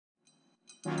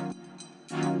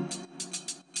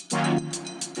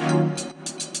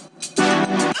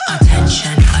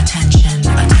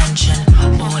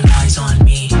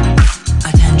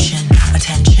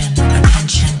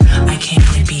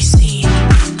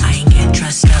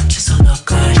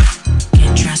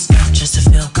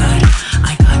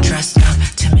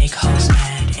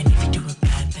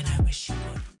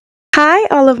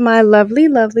of my lovely,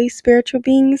 lovely spiritual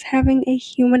beings having a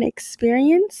human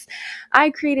experience. I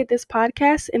created this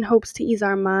podcast in hopes to ease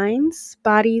our minds,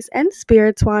 bodies, and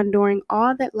spirits while enduring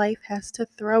all that life has to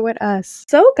throw at us.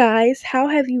 So, guys, how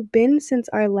have you been since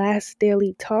our last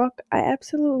daily talk? I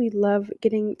absolutely love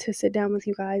getting to sit down with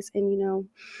you guys and,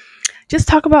 just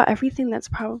talk about everything that's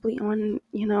probably on,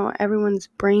 everyone's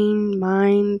brain,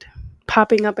 mind,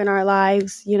 popping up in our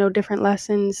lives, different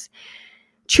lessons,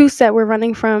 truths that we're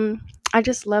running from. I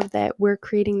just love that we're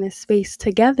creating this space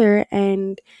together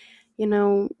and,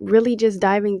 really just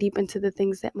diving deep into the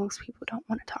things that most people don't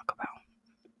want to talk about.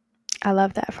 I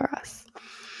love that for us.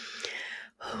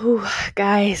 Ooh,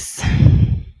 guys,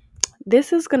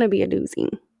 this is going to be a doozy.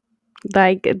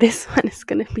 This one is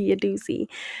going to be a doozy.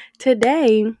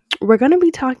 Today, we're going to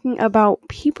be talking about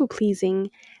people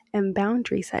pleasing and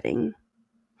boundary setting.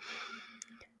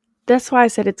 That's why I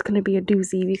said it's going to be a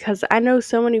doozy, because I know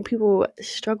so many people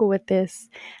struggle with this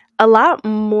a lot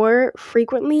more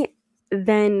frequently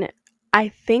than I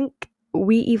think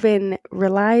we even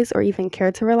realize or even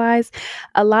care to realize.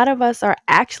 A lot of us are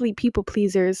actually people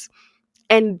pleasers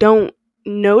and don't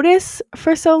notice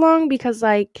for so long because,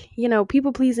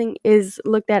 people pleasing is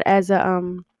looked at as a,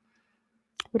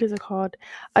 what is it called?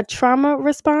 A trauma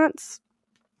response.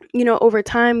 Over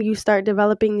time, you start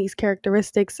developing these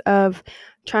characteristics of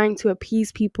trying to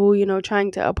appease people,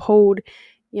 trying to uphold,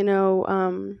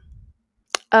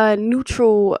 a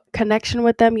neutral connection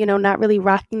with them, not really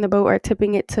rocking the boat or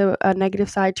tipping it to a negative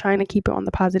side, trying to keep it on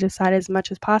the positive side as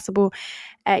much as possible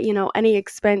at, any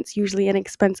expense, usually an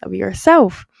expense of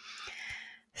yourself.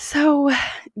 So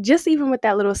just even with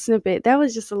that little snippet, that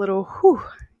was just a little,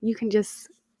 you can just,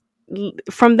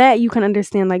 from that, you can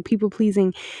understand people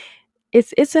pleasing.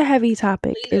 It's a heavy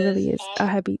topic. It really is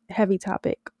a heavy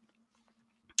topic.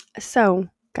 So,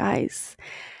 guys,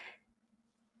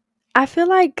 I feel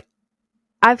like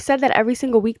I've said that every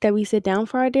single week that we sit down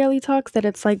for our daily talks that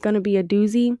it's going to be a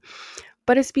doozy,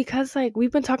 but it's because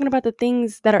we've been talking about the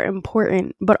things that are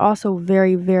important, but also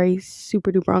very, very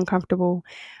super duper uncomfortable.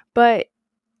 But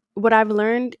what I've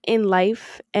learned in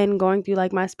life and going through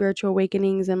my spiritual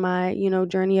awakenings and my,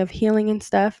 journey of healing and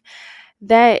stuff,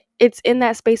 that it's in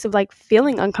that space of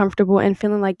feeling uncomfortable and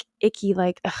feeling icky,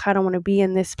 I don't want to be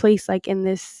in this place, in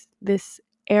this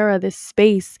era, this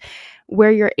space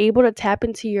where you're able to tap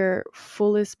into your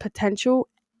fullest potential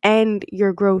and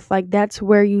your growth. That's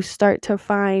where you start to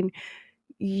find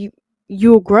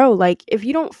you'll grow. If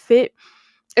you don't fit,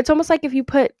 it's almost like if you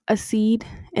put a seed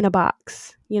in a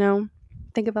box,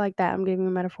 think of it like that. I'm giving you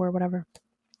a metaphor, whatever.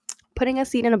 Putting a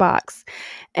seed in a box,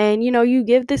 and you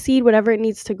give the seed whatever it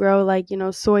needs to grow,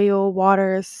 soil,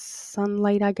 water,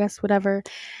 sunlight, I guess, whatever,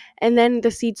 and then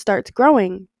the seed starts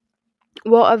growing.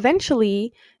 Well,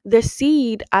 eventually the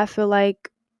seed, I feel like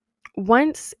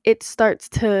once it starts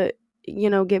to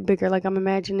get bigger, I'm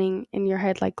imagining in your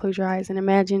head, close your eyes and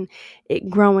imagine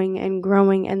it growing and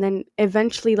growing, and then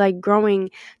eventually growing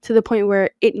to the point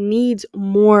where it needs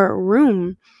more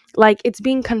room. It's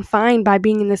being confined by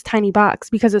being in this tiny box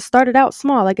because it started out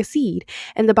small, like a seed,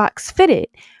 and the box fit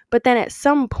it. But then at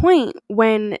some point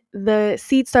when the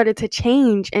seed started to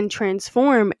change and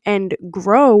transform and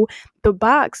grow, the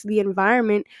box, the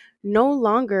environment, no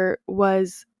longer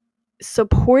was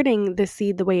supporting the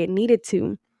seed the way it needed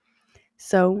to.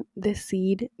 So the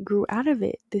seed grew out of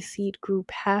it. The seed grew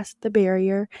past the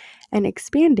barrier and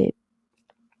expanded.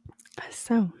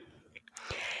 So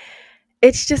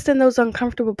it's just in those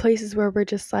uncomfortable places where we're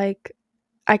just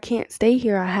I can't stay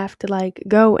here. I have to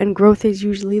go. And growth is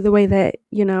usually the way that,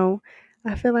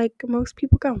 I feel like most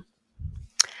people go.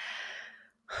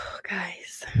 Oh,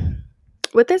 guys.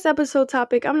 With this episode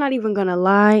topic, I'm not even gonna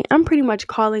lie, I'm pretty much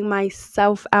calling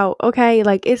myself out, okay?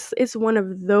 It's one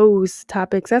of those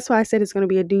topics. That's why I said it's gonna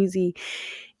be a doozy.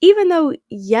 Even though,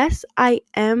 yes, I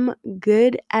am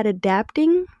good at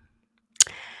adapting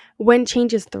when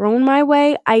change is thrown my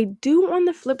way, I do, on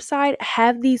the flip side,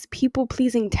 have these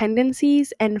people-pleasing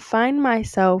tendencies and find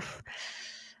myself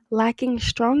lacking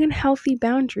strong and healthy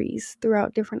boundaries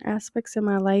throughout different aspects of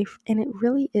my life. And it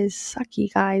really is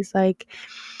sucky, guys.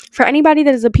 For anybody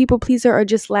that is a people pleaser or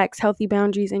just lacks healthy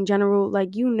boundaries in general,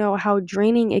 how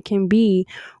draining it can be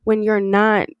when you're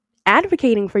not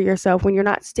advocating for yourself, when you're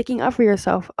not sticking up for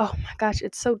yourself. Oh my gosh,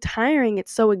 it's so tiring.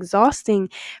 It's so exhausting.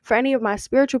 For any of my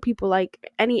spiritual people,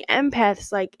 any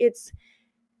empaths,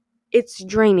 it's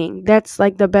draining. That's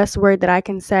the best word that I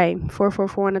can say.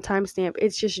 444 on a timestamp.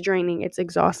 It's just draining. It's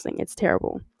exhausting. It's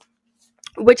terrible.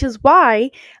 Which is why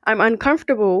I'm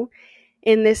uncomfortable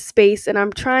in this space, and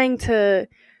I'm trying to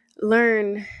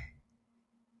learn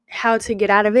how to get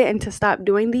out of it and to stop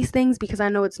doing these things, because I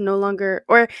know it's no longer,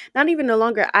 or not even no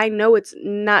longer, I know it's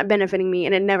not benefiting me,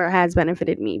 and it never has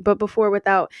benefited me. But before,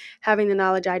 without having the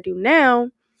knowledge I do now,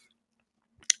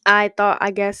 I thought,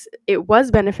 I guess, it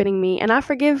was benefiting me. And I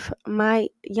forgive my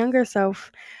younger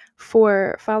self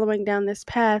for following down this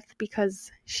path,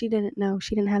 because she didn't know.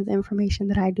 She didn't have the information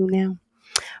that I do now.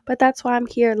 But that's why I'm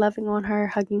here, loving on her,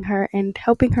 hugging her, and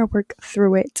helping her work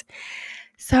through it.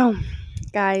 So,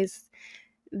 guys,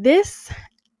 this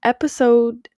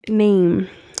episode name,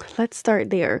 let's start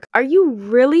there. Are you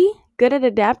really good at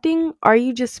adapting? Or are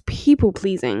you just people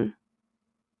pleasing?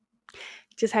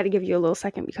 Just had to give you a little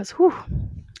second, because whew,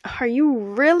 are you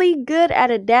really good at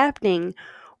adapting,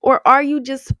 or are you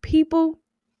just people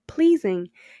pleasing?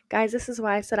 Guys, this is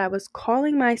why I said I was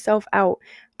calling myself out,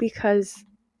 because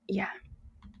yeah,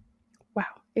 wow,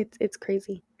 it's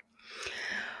crazy.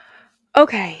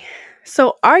 Okay,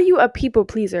 so are you a people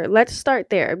pleaser? Let's start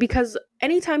there, because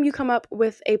anytime you come up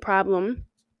with a problem,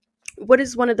 what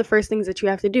is one of the first things that you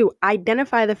have to do?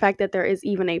 Identify the fact that there is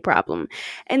even a problem.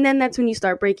 And then that's when you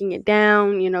start breaking it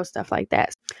down, stuff like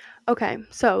that. Okay,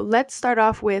 so let's start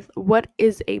off with, what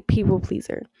is a people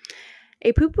pleaser?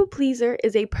 A people pleaser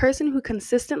is a person who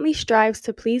consistently strives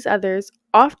to please others,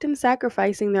 often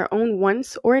sacrificing their own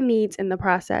wants or needs in the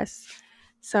process.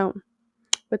 So,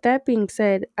 with that being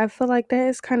said, I feel like that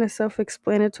is kind of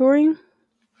self-explanatory.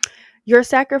 You're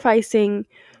sacrificing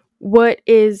what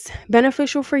is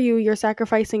beneficial for you. You're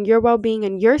sacrificing your well-being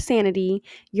and your sanity,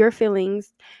 your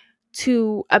feelings,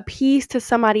 to appease to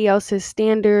somebody else's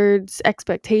standards,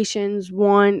 expectations,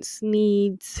 wants,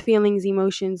 needs, feelings,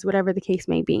 emotions, whatever the case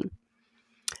may be.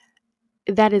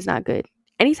 That is not good.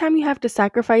 Anytime you have to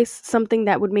sacrifice something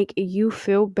that would make you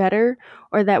feel better,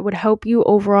 or that would help you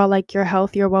overall, like your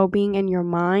health, your well-being, and your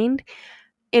mind,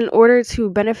 in order to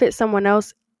benefit someone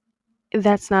else,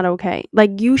 that's not okay.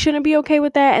 Like, you shouldn't be okay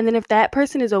with that. And then if that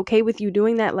person is okay with you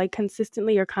doing that, like,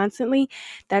 consistently or constantly,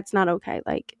 that's not okay.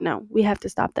 Like, no, we have to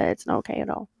stop that. It's not okay at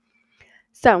all.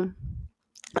 So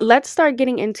let's start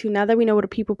getting into, now that we know what a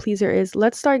people pleaser is,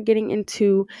 let's start getting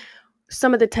into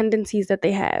some of the tendencies that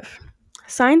they have.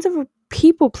 Signs of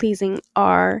people pleasing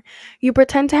are: you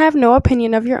pretend to have no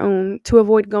opinion of your own to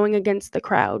avoid going against the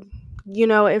crowd.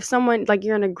 If someone, like,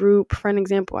 you're in a group, for an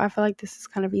example, I feel like this is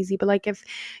kind of easy, but like, if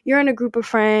you're in a group of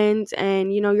friends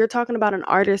and you're talking about an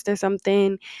artist or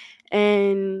something,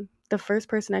 and the first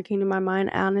person that came to my mind,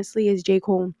 honestly, is J.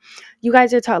 Cole. You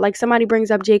guys are like, somebody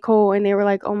brings up J. Cole and they were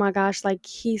like, oh my gosh, like,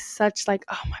 he's such, like,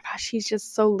 oh my gosh, he's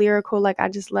just so lyrical, like, I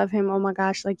just love him, oh my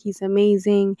gosh, like, he's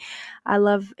amazing, I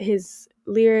love his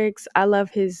lyrics, I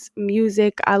love his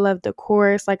music, I love the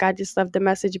chorus, like, I just love the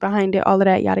message behind it, all of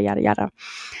that, yada yada yada.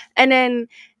 And then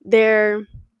there,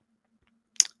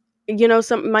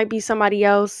 some might be somebody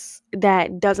else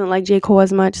that doesn't like J. Cole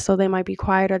as much, so they might be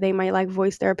quiet, or they might, like,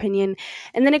 voice their opinion.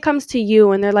 And then it comes to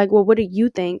you and they're like, well, what do you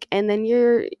think? And then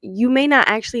you may not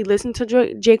actually listen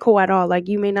to J. Cole at all. Like,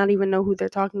 you may not even know who they're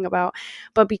talking about.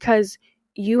 But because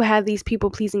you have these people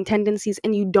pleasing tendencies,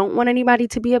 and you don't want anybody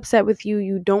to be upset with you,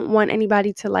 you don't want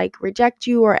anybody to, like, reject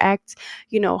you or act,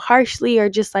 harshly, or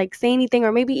just, like, say anything,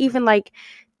 or maybe even, like,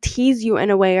 tease you in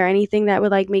a way, or anything that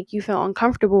would, like, make you feel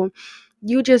uncomfortable,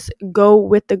 you just go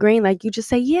with the grain. Like, you just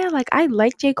say, yeah, like, I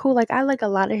like J. Cole, like, I like a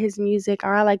lot of his music,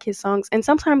 or I like his songs. And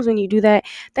sometimes when you do that,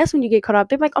 that's when you get caught up.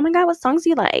 They're like, oh my God, what songs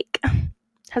do you like?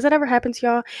 Has that ever happened to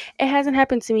y'all? It hasn't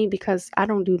happened to me, because I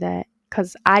don't do that,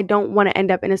 because I don't want to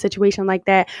end up in a situation like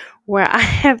that where I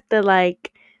have to,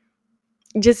 like,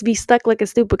 just be stuck like a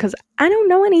stupid because I don't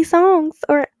know any songs,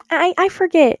 or I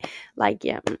forget. Like,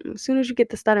 yeah, as soon as you get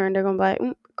the stuttering, they're gonna be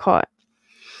like, caught.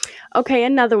 Okay,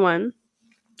 another one.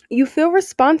 You feel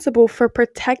responsible for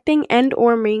protecting and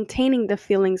or maintaining the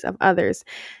feelings of others.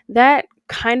 That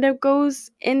kind of goes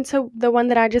into the one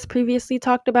that I just previously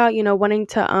talked about, wanting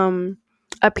to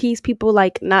appease people,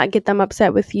 like, not get them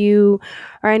upset with you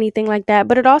or anything like that.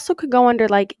 But it also could go under,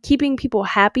 like, keeping people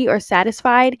happy or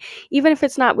satisfied, even if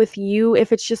it's not with you,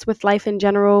 if it's just with life in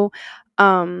general.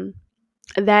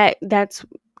 That's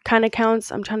kind of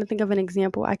counts. I'm trying to think of an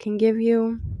example I can give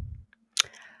you.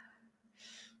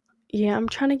 Yeah, I'm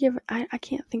trying to give, I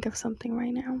can't think of something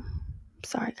right now.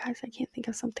 Sorry, guys, I can't think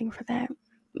of something for that.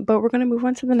 But we're going to move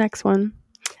on to the next one.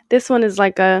 This one is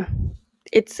like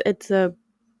this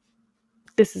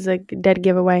is a dead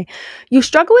giveaway. You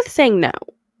struggle with saying no.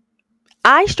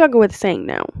 I struggle with saying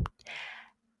no.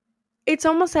 It's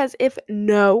almost as if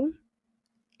no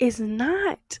is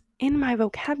not in my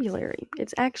vocabulary.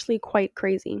 It's actually quite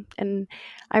crazy and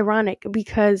ironic,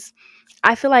 because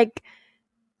I feel like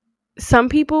some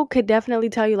people could definitely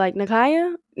tell you, like,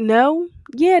 Nakaya, no,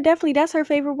 yeah, definitely, that's her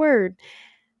favorite word.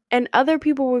 And other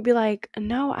people would be like,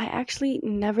 no, I actually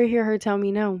never hear her tell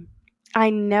me no. I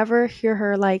never hear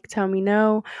her like tell me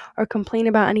no or complain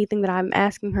about anything that I'm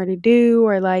asking her to do,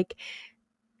 or like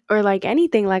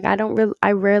anything. Like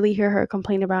I rarely hear her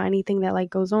complain about anything that like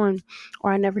goes on,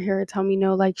 or I never hear her tell me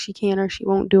no, like she can or she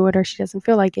won't do it or she doesn't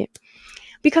feel like it.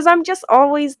 Because I'm just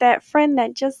always that friend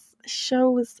that just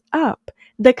shows up.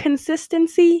 The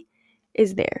consistency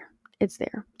is there. It's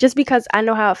there. Just because I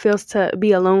know how it feels to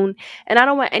be alone. And I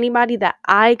don't want anybody that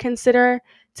I consider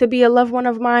to be a loved one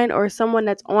of mine or someone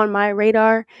that's on my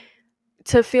radar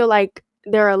to feel like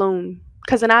they're alone.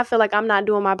 Because then I feel like I'm not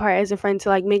doing my part as a friend to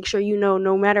like make sure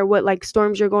no matter what like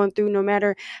storms you're going through, no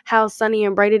matter how sunny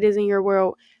and bright it is in your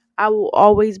world, I will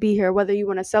always be here. Whether you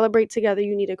want to celebrate together,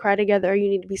 you need to cry together, or you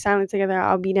need to be silent together,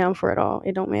 I'll be down for it all.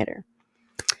 It don't matter.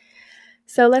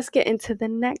 So let's get into the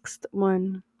next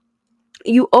one.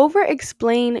 You over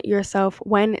explain yourself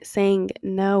when saying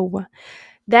no.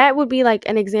 That would be like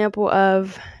an example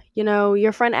of,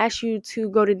 your friend asks you to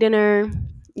go to dinner,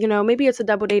 maybe it's a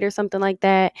double date or something like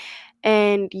that,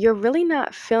 and you're really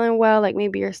not feeling well, like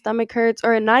maybe your stomach hurts,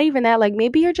 or not even that, like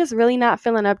maybe you're just really not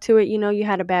feeling up to it. You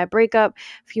had a bad breakup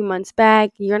a few months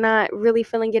back, you're not really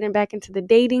feeling getting back into the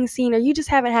dating scene, or you just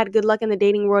haven't had good luck in the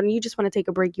dating world and you just want to take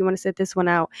a break, you want to sit this one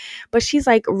out. But she's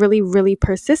like really, really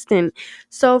persistent.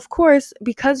 So of course,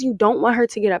 because you don't want her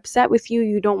to get upset with you,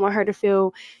 you don't want her to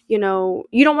feel, you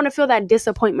don't want to feel that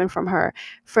disappointment from her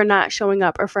for not showing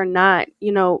up or for not,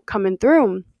 coming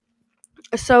through.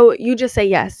 So you just say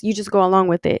yes, you just go along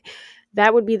with it.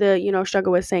 That would be the,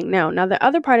 struggle with saying no. Now, the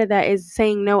other part of that is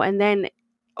saying no and then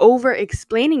over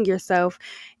explaining yourself.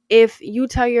 If you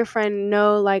tell your friend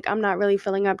no, like I'm not really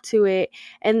feeling up to it,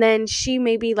 and then she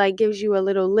maybe like gives you a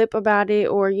little lip about it,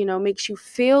 or makes you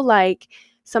feel like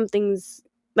something's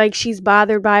like she's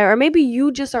bothered by it, or maybe you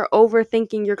just are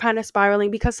overthinking, you're kind of spiraling,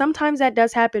 because sometimes that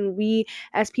does happen. We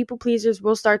as people pleasers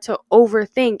will start to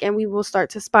overthink and we will start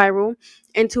to spiral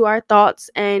into our thoughts,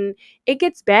 and it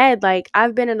gets bad. Like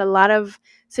I've been in a lot of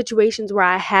situations where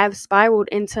I have spiraled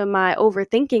into my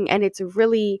overthinking, and it's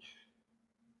really,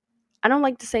 I don't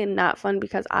like to say not fun,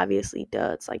 because obviously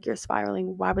duh, it's like you're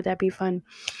spiraling, why would that be fun?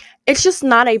 It's just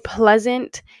not a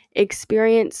pleasant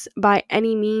experience by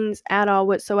any means at all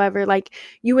whatsoever. Like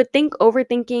you would think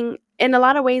overthinking, in a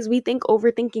lot of ways we think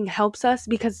overthinking helps us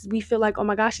because we feel like, oh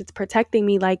my gosh, it's protecting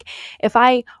me. Like if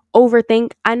I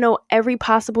overthink, I know every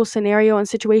possible scenario and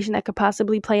situation that could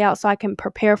possibly play out so I can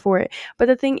prepare for it. But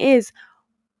the thing is,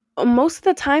 most of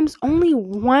the times only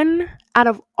one out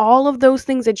of all of those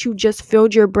things that you just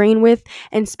filled your brain with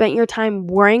and spent your time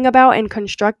worrying about and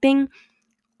constructing,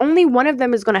 only one of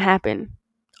them is going to happen.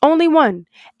 Only one.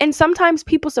 And sometimes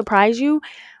people surprise you,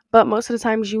 but most of the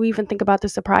times you even think about the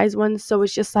surprise ones. So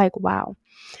it's just like, wow.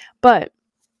 But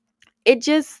it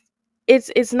just,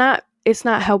 it's not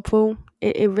helpful.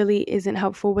 It really isn't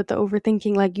helpful with the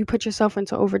overthinking. Like you put yourself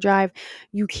into overdrive.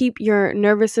 You keep your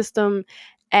nervous system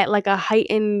at like a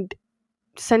heightened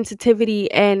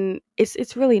sensitivity, and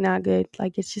it's really not good.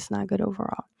 Like it's just not good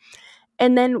overall.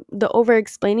 And then the over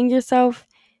explaining yourself,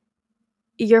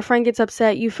 your friend gets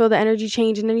upset, you feel the energy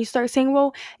change, and then you start saying,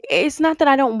 well, it's not that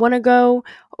I don't want to go,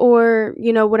 or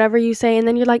whatever you say, and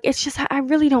then you're like, it's just I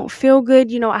really don't feel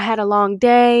good, I had a long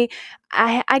day,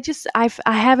 I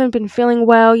haven't been feeling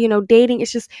well, dating,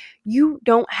 it's just, you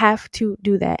don't have to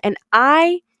do that. And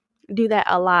I do that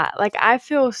a lot. Like I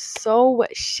feel so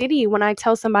shitty when I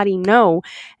tell somebody no,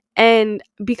 and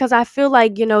because I feel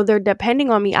like, they're depending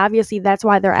on me. Obviously, that's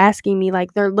why they're asking me.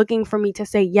 Like, they're looking for me to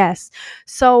say yes.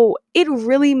 So it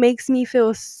really makes me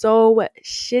feel so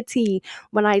shitty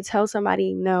when I tell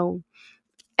somebody no.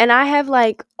 And I have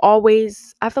like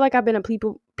always, I feel like I've been a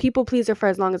people pleaser for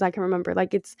as long as I can remember.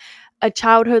 Like it's a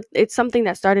childhood, it's something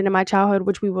that started in my childhood,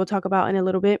 which we will talk about in a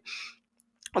little bit.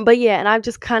 But yeah, and I've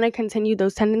just kind of continued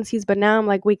those tendencies, but now I'm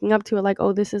like waking up to it like,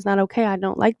 oh, this is not okay. I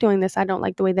don't like doing this. I don't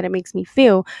like the way that it makes me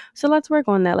feel. So let's work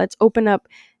on that. Let's open up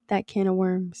that can of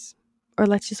worms. Or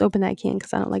let's just open that can,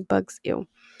 because I don't like bugs. Ew.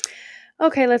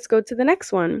 Okay, let's go to the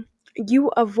next one. You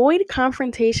avoid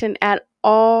confrontation at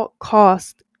all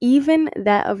costs, even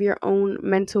that of your own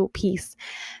mental peace.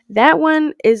 That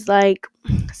one is like,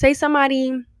 say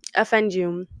somebody offends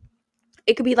you.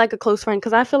 It could be like a close friend,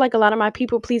 because I feel like a lot of my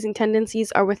people pleasing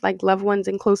tendencies are with like loved ones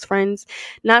and close friends,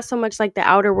 not so much like the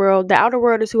outer world. The outer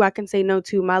world is who I can say no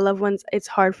to. My loved ones, it's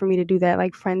hard for me to do that,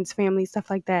 like friends, family,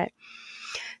 stuff like that.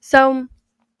 So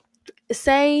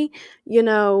say,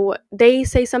 they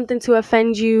say something to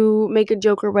offend you, make a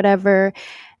joke or whatever,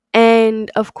 and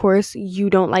of course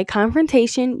you don't like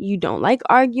confrontation, you don't like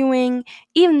arguing.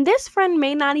 Even this friend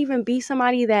may not even be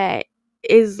somebody that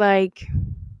is like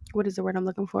what is the word I'm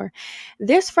looking for?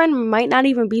 This friend might not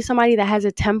even be somebody that has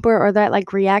a temper or that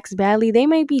like reacts badly. They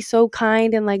may be so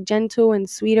kind and like gentle and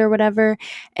sweet or whatever,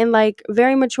 and like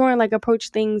very mature and like approach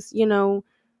things,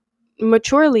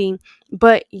 maturely.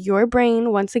 But your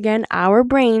brain, once again, our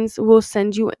brains will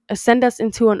send us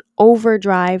into an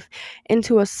overdrive,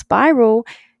 into a spiral,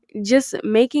 just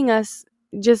making us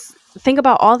just think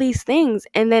about all these things.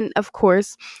 And then of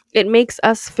course it makes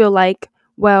us feel like,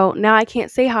 well, now I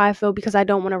can't say how I feel because I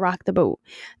don't want to rock the boat.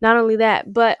 Not only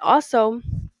that, but also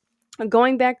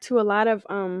going back to a lot of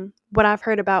what I've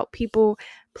heard about people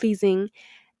pleasing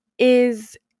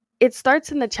is it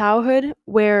starts in the childhood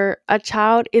where a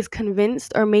child is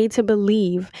convinced or made to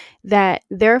believe that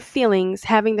their feelings,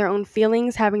 having their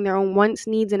own wants,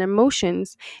 needs, and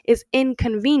emotions is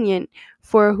inconvenient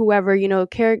for whoever,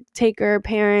 caretaker,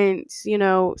 parents,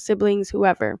 siblings,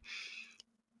 whoever.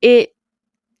 It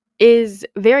is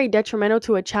very detrimental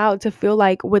to a child to feel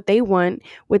like what they want,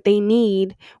 what they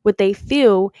need, what they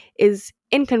feel is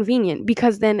inconvenient,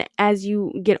 because then as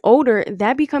you get older,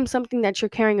 that becomes something that you're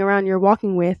carrying around, you're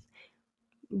walking with.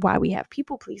 Why we have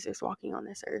people pleasers walking on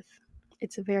this earth.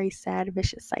 It's a very sad,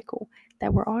 vicious cycle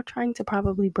that we're all trying to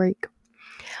probably break.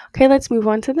 Okay, let's move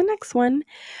on to the next one.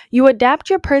 You adapt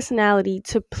your personality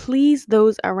to please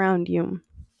those around you.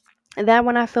 And that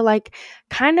one I feel like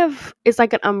kind of is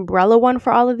like an umbrella one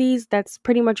for all of these. That's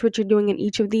pretty much what you're doing in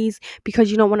each of these,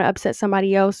 because you don't want to upset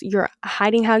somebody else. You're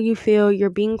hiding how you feel. You're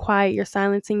being quiet. You're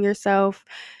silencing yourself.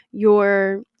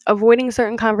 You're avoiding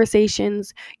certain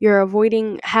conversations. You're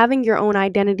avoiding having your own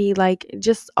identity, like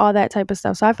just all that type of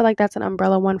stuff. So I feel like that's an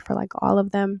umbrella one for like all of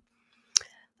them.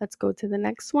 Let's go to the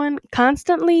next one.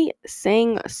 Constantly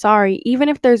saying sorry, even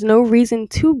if there's no reason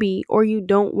to be or you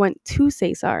don't want to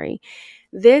say sorry.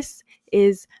 This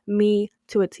is me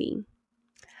to a T.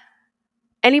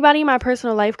 Anybody in my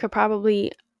personal life could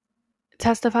probably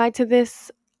testify to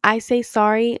this. I say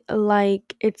sorry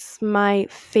like it's my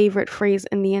favorite phrase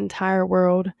in the entire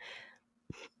world.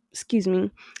 Excuse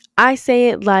me. I say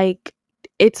it like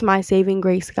it's my saving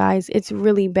grace, guys. It's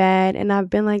really bad, and I've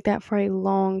been like that for a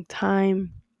long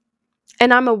time.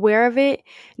 And I'm aware of it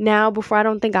now. Before, I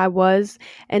don't think I was.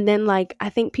 And then like I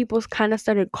think people kind of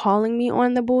started calling me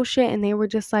on the bullshit, and they were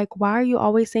just like, why are you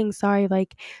always saying sorry?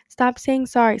 Like, stop saying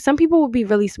sorry. Some people would be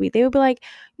really sweet. They would be like,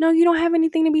 no, you don't have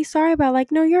anything to be sorry about.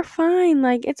 Like, no, you're fine.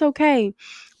 Like, it's okay.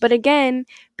 But again,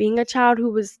 being a child who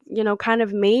was, kind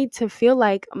of made to feel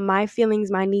like my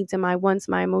feelings, my needs, and my wants,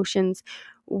 my emotions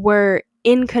were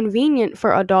inconvenient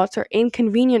for adults or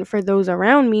inconvenient for those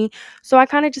around me. So I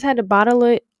kind of just had to bottle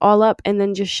it all up and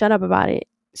then just shut up about it.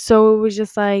 So it was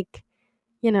just like,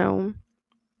 you know,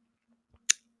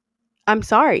 I'm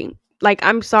sorry. Like,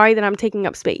 I'm sorry that I'm taking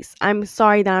up space. I'm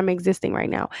sorry that I'm existing right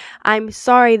now. I'm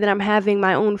sorry that I'm having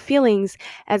my own feelings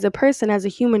as a person, as a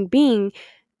human being,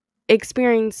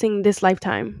 experiencing this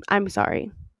lifetime. I'm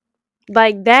sorry.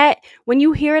 Like that, when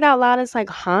you hear it out loud, it's like,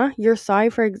 huh? You're sorry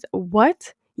for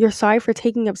what? You're sorry for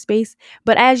taking up space?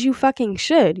 But as you fucking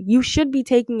should. You should be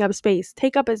taking up space.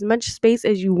 Take up as much space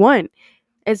as you want.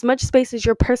 As much space as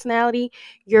your personality,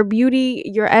 your beauty,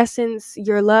 your essence,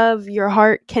 your love, your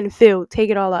heart can fill. Take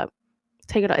it all up.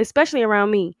 Take it all, especially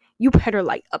around me. You better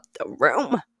light up the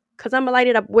room, because I'm going to light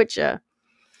it up with you.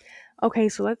 Okay,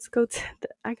 so let's go to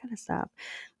I gotta stop.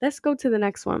 Let's go to the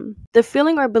next one. The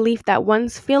feeling or belief that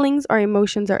one's feelings or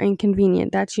emotions are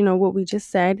inconvenient. That's, what we just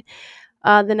said.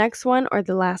 The next one, or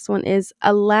the last one, is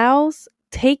allows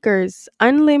takers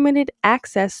unlimited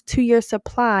access to your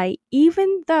supply,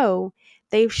 even though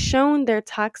they've shown their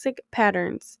toxic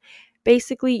patterns.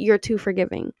 Basically, you're too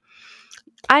forgiving.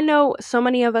 I know so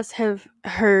many of us have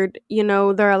heard,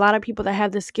 there are a lot of people that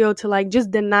have the skill to like just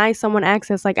deny someone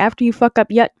access. Like, after you fuck up,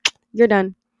 yet you're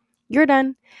done. You're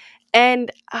done.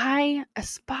 And I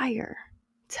aspire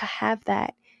to have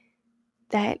that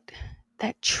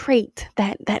trait,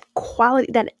 that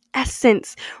quality, that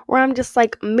essence, where I'm just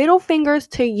like, middle fingers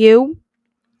to you,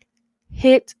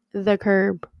 hit the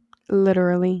curb,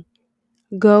 literally.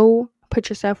 Go put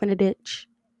yourself in a ditch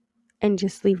and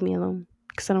just leave me alone,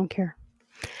 because I don't care.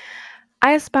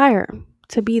 I aspire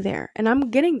to be there, and I'm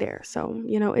getting there. So,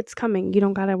 it's coming. You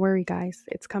don't gotta worry, guys.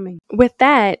 It's coming. With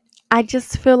that, I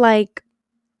just feel like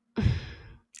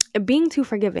being too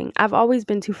forgiving. I've always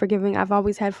been too forgiving. I've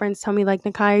always had friends tell me, like,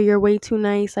 Nakaya, you're way too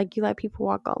nice. Like, you let people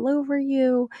walk all over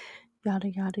you, yada,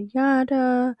 yada,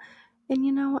 yada.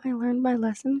 And I learned my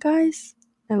lesson, guys.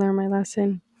 I learned my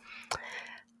lesson.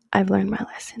 I've learned my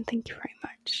lesson. Thank you very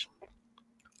much.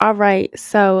 All right.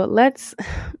 So let's,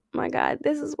 my God,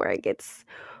 this is where it gets,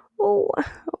 oh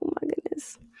my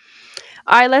goodness.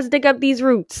 All right, let's dig up these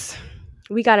roots.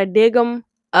 We got to dig them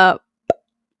up.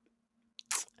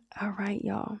 All right,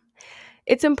 y'all.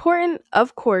 It's important,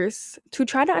 of course, to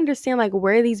try to understand like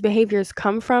where these behaviors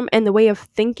come from and the way of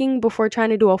thinking before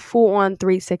trying to do a full on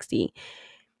 360.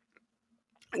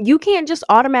 You can't just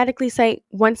automatically say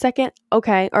 1 second,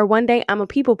 okay, or one day I'm a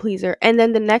people pleaser, and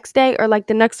then the next day or like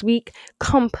the next week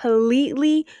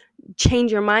completely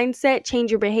change your mindset, change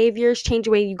your behaviors, change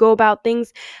the way you go about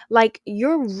things. Like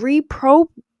you're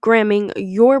reprogramming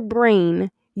your brain,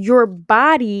 your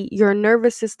body, your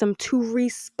nervous system to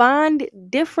respond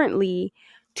differently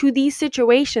to these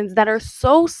situations that are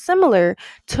so similar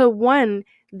to one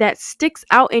that sticks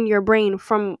out in your brain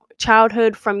from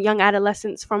childhood, from young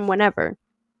adolescence, from whenever.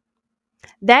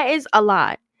 That is a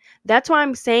lot. That's why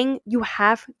I'm saying you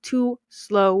have to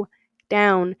slow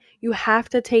down. You have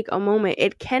to take a moment.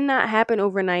 It cannot happen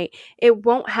overnight. It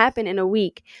won't happen in a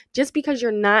week. Just because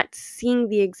you're not seeing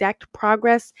the exact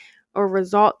progress or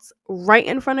results right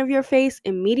in front of your face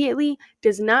immediately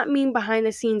does not mean behind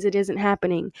the scenes it isn't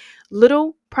happening.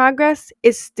 Little progress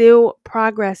is still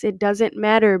progress. It doesn't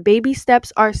matter. Baby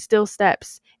steps are still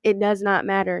steps. It does not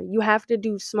matter. You have to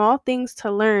do small things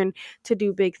to learn to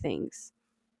do big things.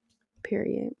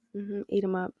 Period. Eat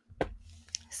them up.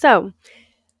 So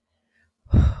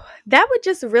that would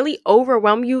just really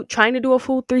overwhelm you trying to do a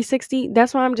full 360.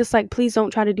 That's why I'm just like, please don't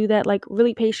try to do that. Like,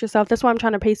 really pace yourself. That's why I'm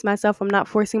trying to pace myself. I'm not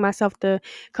forcing myself to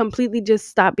completely just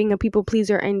stop being a people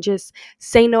pleaser and just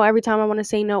say no every time I want to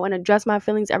say no and address my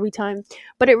feelings every time.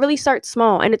 But it really starts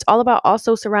small. And it's all about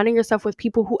also surrounding yourself with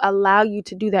people who allow you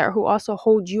to do that, or who also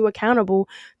hold you accountable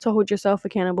to hold yourself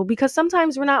accountable. Because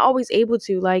sometimes we're not always able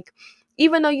to. Like,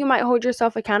 even though you might hold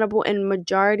yourself accountable in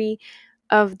majority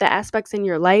of the aspects in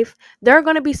your life, there are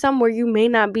going to be some where you may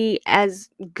not be as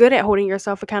good at holding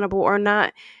yourself accountable, or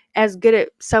not as good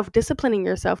at self-disciplining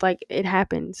yourself. Like, it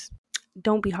happens.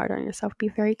 Don't be hard on yourself. Be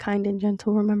very kind and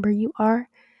gentle. Remember, you are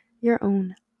your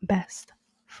own best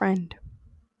friend.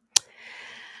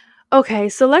 Okay,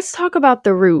 so let's talk about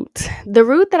the root. The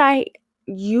root that I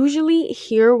usually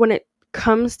hear when it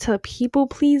comes to people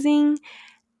pleasing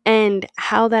and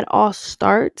how that all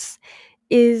starts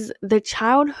is the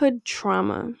childhood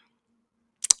trauma.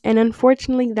 And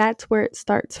unfortunately, that's where it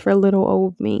starts for little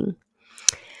old me.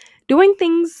 Doing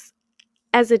things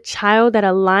as a child that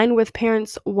align with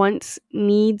parents' wants,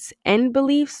 needs, and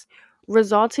beliefs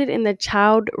resulted in the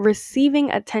child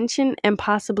receiving attention and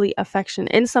possibly affection.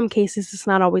 In some cases, it's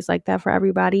not always like that for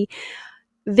everybody.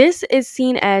 This is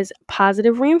seen as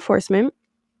positive reinforcement.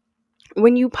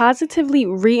 When you positively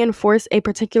reinforce a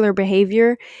particular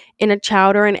behavior in a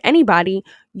child or in anybody,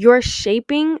 you're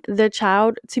shaping the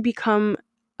child to become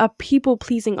a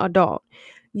people-pleasing adult.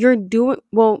 You're doing,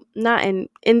 well, not in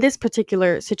this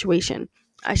particular situation,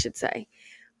 I should say.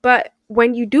 But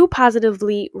when you do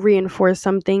positively reinforce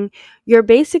something, you're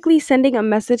basically sending a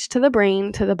message to the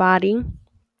brain, to the body,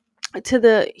 to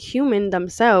the human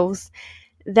themselves,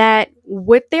 that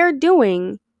what they're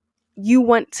doing you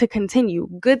want to continue.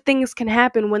 Good things can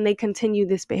happen when they continue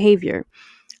this behavior.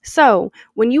 So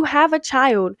when you have a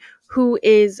child who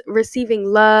is receiving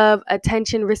love,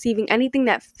 attention, receiving anything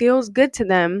that feels good to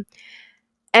them,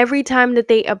 every time that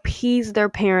they appease their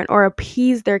parent or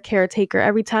appease their caretaker,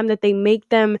 every time that they make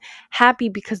them happy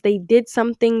because they did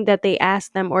something that they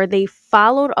asked them, or they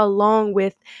followed along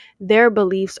with their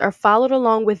beliefs, or followed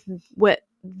along with what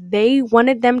they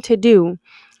wanted them to do,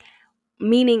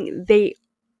 meaning they,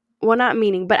 well, not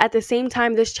meaning, but at the same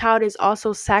time, this child is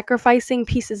also sacrificing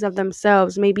pieces of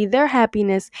themselves, maybe their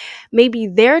happiness, maybe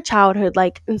their childhood.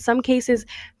 Like, in some cases,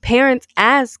 parents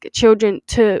ask children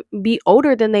to be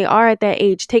older than they are at that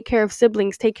age, take care of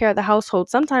siblings, take care of the household,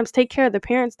 sometimes take care of the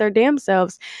parents their damn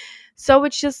selves. So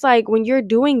it's just like, when you're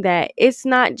doing that, it's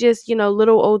not just,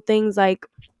 little old things like,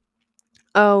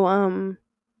 oh,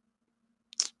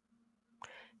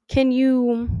 can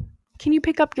you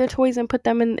pick up your toys and put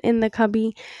them in the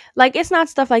cubby? Like, it's not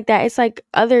stuff like that. It's like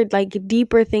other, like,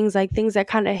 deeper things, like things that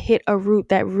kind of hit a root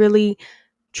that really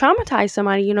traumatize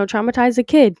somebody, traumatize a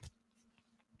kid.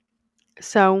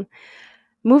 So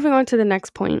moving on to the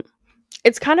next point,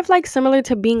 it's kind of like similar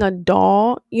to being a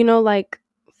doll, like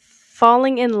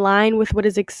falling in line with what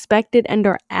is expected and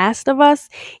or asked of us,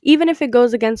 even if it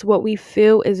goes against what we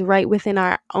feel is right within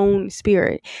our own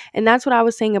spirit. And that's what I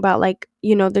was saying about, like,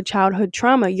 the childhood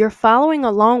trauma. You're following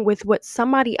along with what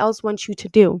somebody else wants you to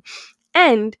do.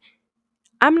 And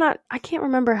I can't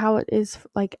remember how it is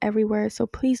like everywhere, so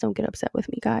please don't get upset with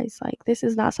me, guys. Like, this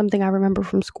is not something I remember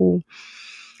from school.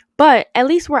 But at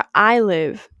least where I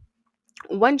live,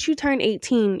 once you turn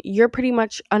 18, you're pretty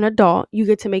much an adult. You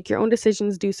get to make your own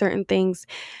decisions, do certain things.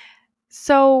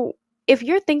 So if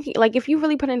you're thinking, like, if you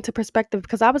really put it into perspective,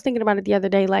 because I was thinking about it the other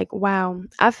day, like, wow,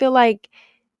 I feel like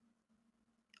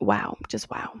wow, just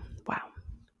wow, wow.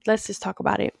 Let's just talk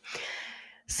about it.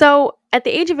 So, at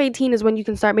the age of 18 is when you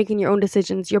can start making your own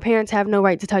decisions. Your parents have no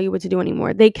right to tell you what to do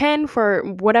anymore. They can for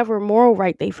whatever moral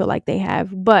right they feel like they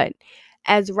have, but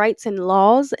as rights and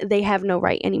laws, they have no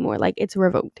right anymore. Like, it's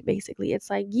revoked, basically. It's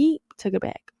like, yeet, took it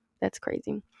back. That's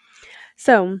crazy.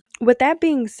 So, with that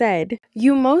being said,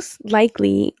 you most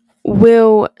likely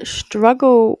will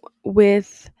struggle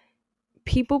with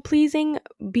people pleasing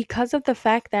because of the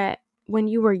fact that when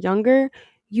you were younger,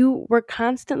 you were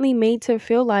constantly made to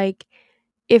feel like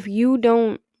if you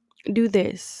don't do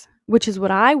this, which is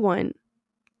what I want,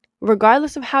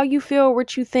 regardless of how you feel or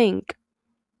what you think,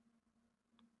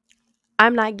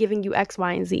 I'm not giving you X,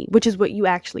 Y, and Z, which is what you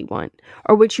actually want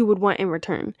or what you would want in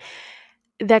return.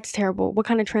 That's terrible. What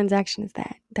kind of transaction is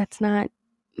that? That's not.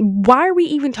 Why are we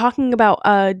even talking about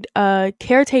a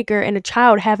caretaker and a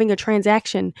child having a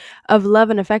transaction of love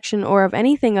and affection or of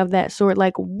anything of that sort?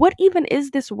 Like, what even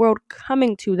is this world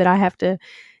coming to that I have to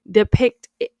depict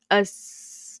a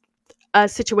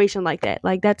situation like that?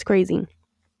 Like, that's crazy.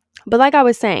 But like I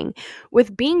was saying,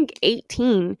 with being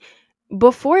 18,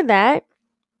 before that,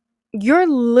 you're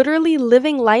literally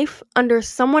living life under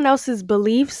someone else's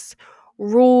beliefs,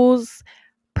 rules,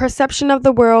 perception of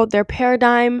the world, their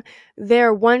paradigm,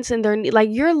 their wants and their like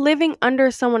you're living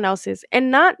under someone else's. And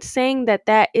not saying that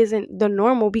that isn't the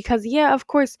normal, because yeah, of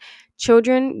course,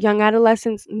 children, young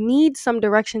adolescents need some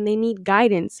direction, they need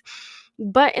guidance.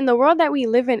 But in the world that we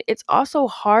live in, it's also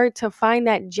hard to find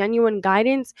that genuine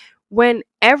guidance when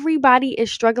everybody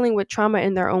is struggling with trauma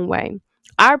in their own way.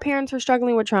 Our parents are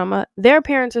struggling with trauma. Their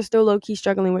parents are still low key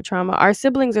struggling with trauma. Our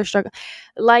siblings are struggling.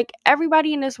 Like,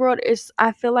 everybody in this world is,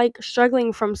 I feel like,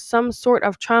 struggling from some sort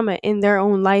of trauma in their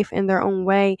own life, in their own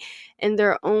way, in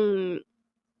their own,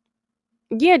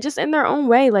 yeah, just in their own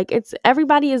way. Like, it's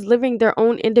everybody is living their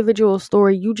own individual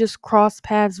story. You just cross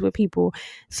paths with people.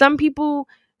 Some people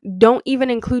don't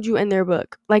even include you in their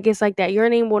book. Like, it's like that. Your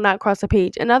name will not cross a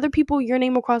page. And other people, your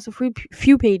name will cross a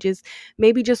few pages.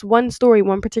 Maybe just one story,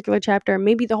 one particular chapter,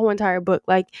 maybe the whole entire book.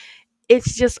 Like,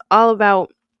 it's just all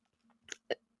about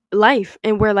life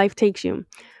and where life takes you.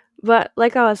 But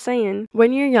like I was saying,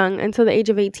 when you're young until the age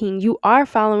of 18, you are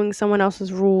following someone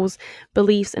else's rules,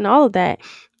 beliefs, and all of that.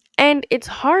 And it's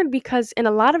hard because in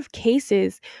a lot of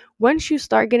cases, once you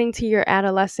start getting to your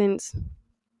adolescence,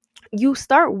 you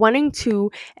start wanting to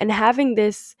and having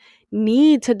this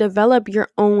need to develop your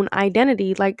own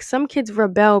identity. Like, some kids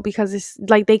rebel because it's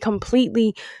like they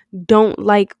completely don't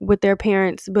like what their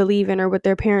parents believe in or what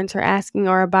their parents are asking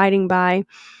or abiding by.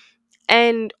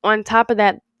 And on top of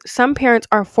that, some parents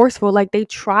are forceful. Like, they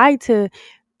try to,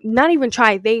 not even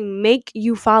try, they make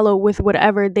you follow with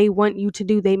whatever they want you to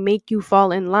do. They make you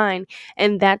fall in line.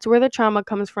 And that's where the trauma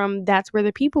comes from. That's where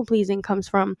the people pleasing comes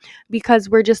from, because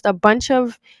we're just a bunch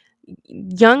of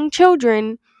young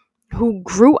children who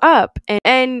grew up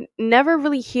and never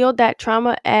really healed that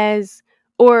trauma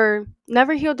or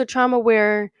never healed the trauma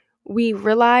where we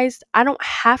realized I don't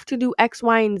have to do X,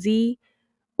 Y, and Z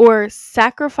or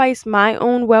sacrifice my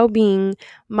own well being,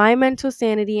 my mental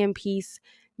sanity and peace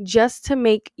just to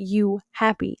make you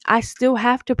happy. I still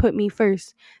have to put me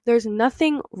first. There's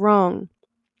nothing wrong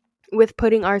with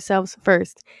putting ourselves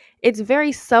first. It's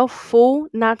very self-full,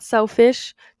 not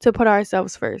selfish, to put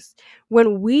ourselves first.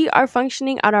 When we are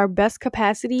functioning at our best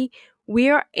capacity, we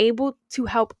are able to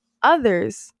help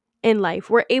others in life.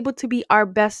 We're able to be our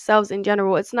best selves in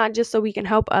general. It's not just so we can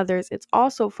help others, it's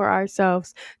also for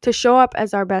ourselves to show up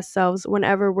as our best selves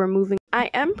whenever we're moving. I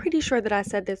am pretty sure that I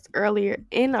said this earlier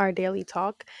in our daily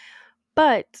talk,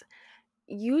 but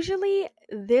usually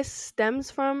this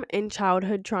stems from in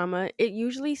childhood trauma. It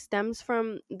usually stems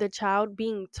from the child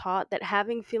being taught that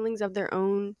having feelings of their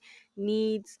own,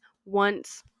 needs,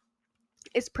 wants,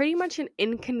 is pretty much an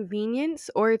inconvenience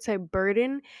or it's a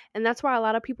burden. And that's why a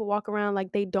lot of people walk around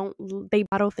like they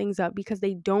bottle things up because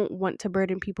they don't want to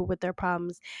burden people with their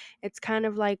problems. It's kind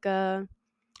of like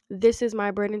this is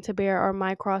my burden to bear or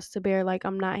my cross to bear. Like,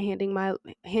 I'm not handing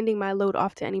my load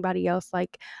off to anybody else.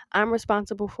 Like, I'm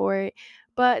responsible for it.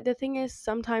 But the thing is,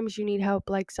 sometimes you need help.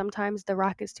 Like, sometimes the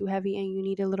rock is too heavy and you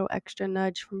need a little extra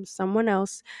nudge from someone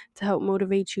else to help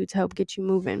motivate you, to help get you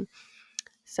moving.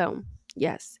 So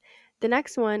yes, the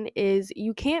next one is,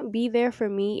 you can't be there for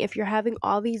me if you're having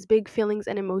all these big feelings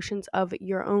and emotions of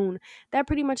your own. That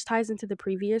pretty much ties into the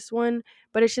previous one,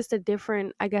 but it's just a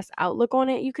different, I guess, outlook on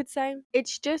it, you could say.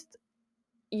 It's just,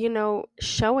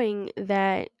 showing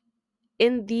that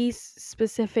in these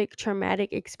specific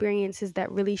traumatic experiences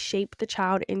that really shape the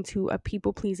child into a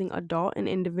people pleasing adult and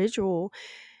individual,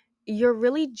 you're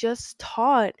really just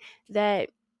taught that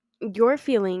your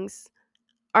feelings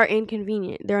are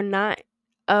inconvenient. They're not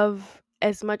of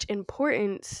as much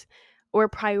importance or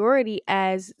priority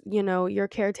as, your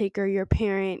caretaker, your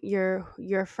parent,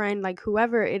 your friend, like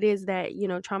whoever it is that,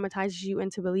 traumatizes you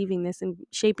into believing this and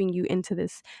shaping you into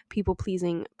this people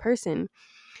pleasing person.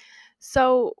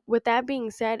 So, with that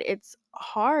being said, it's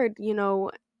hard,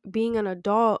 being an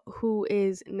adult who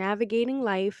is navigating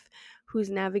life, who's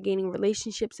navigating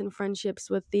relationships and friendships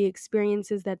with the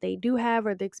experiences that they do have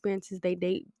or the experiences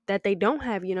that they don't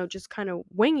have, just kind of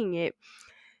winging it.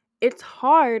 It's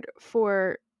hard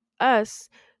for us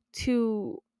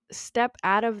to step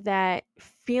out of that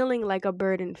feeling like a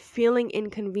burden, feeling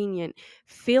inconvenient,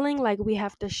 feeling like we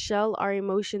have to shell our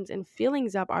emotions and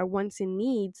feelings up, our wants and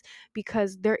needs,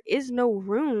 because there is no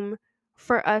room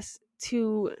for us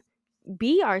to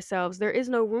be ourselves. There is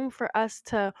no room for us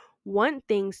to want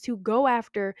things, to go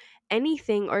after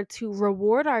anything, or to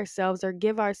reward ourselves or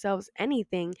give ourselves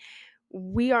anything.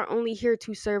 We are only here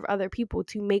to serve other people,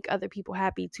 to make other people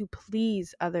happy, to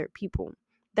please other people.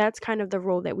 That's kind of the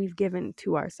role that we've given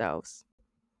to ourselves.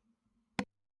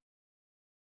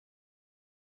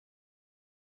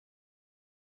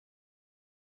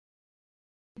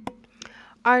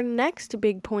 Our next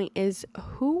big point is,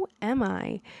 who am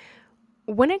I?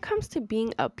 When it comes to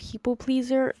being a people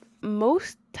pleaser,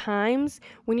 most times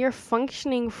when you're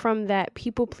functioning from that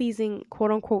people pleasing quote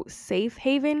unquote safe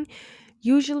haven,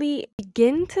 usually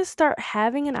begin to start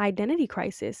having an identity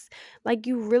crisis. Like,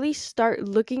 you really start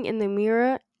looking in the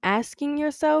mirror, asking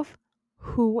yourself,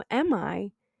 who am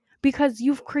I? Because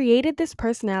you've created this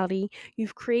personality,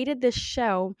 you've created this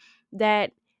shell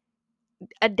that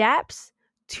adapts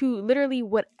to literally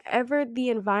whatever the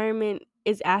environment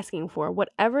is asking for,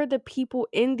 whatever the people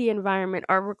in the environment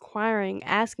are requiring,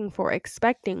 asking for,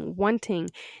 expecting,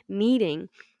 wanting, needing.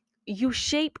 You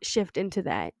shape shift into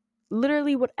that.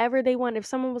 Literally whatever they want. If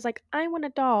someone was like, I want a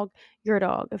dog, you're a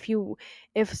dog.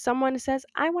 If someone says,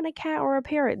 I want a cat or a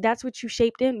parrot, that's what you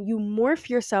shaped in. You morph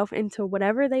yourself into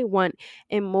whatever they want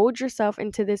and mold yourself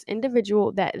into this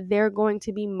individual that they're going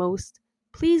to be most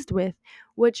pleased with,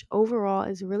 which overall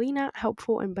is really not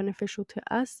helpful and beneficial to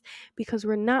us, because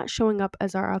we're not showing up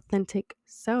as our authentic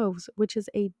selves, which is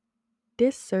a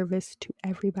disservice to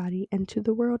everybody and to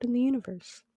the world and the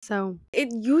universe. So it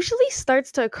usually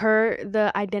starts to occur,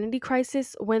 the identity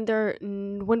crisis,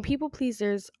 when people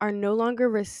pleasers are no longer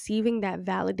receiving that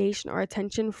validation or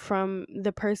attention from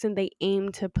the person they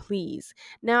aim to please.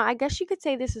 Now, I guess you could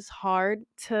say this is hard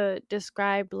to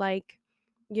describe, like,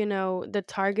 the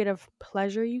target of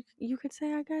pleasure, you could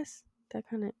say, I guess. That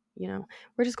kind of,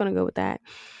 we're just going to go with that,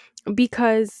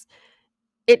 because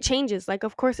it changes. Like,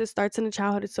 of course, it starts in the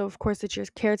childhood. So, of course, it's your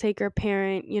caretaker,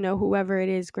 parent, whoever it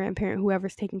is, grandparent,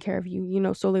 whoever's taking care of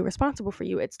you, solely responsible for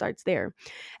you. It starts there.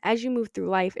 As you move through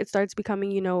life, it starts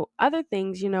becoming, other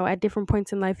things, at different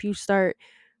points in life, you start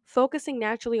focusing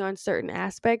naturally on certain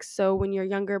aspects. So, when you're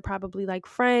younger, probably like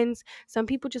friends, some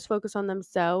people just focus on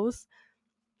themselves.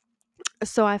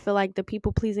 So, I feel like the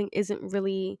people pleasing isn't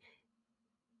really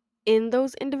in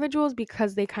those individuals,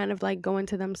 because they kind of like go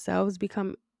into themselves,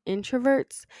 become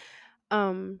introverts.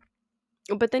 Um,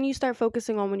 but then you start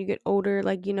focusing on, when you get older,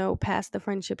 like, past the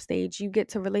friendship stage, you get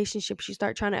to relationships, you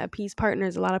start trying to appease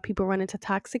partners. A lot of people run into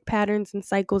toxic patterns and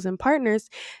cycles in partners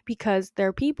because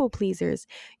they're people pleasers.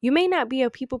 You may not be a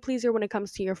people pleaser when it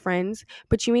comes to your friends,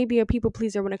 but you may be a people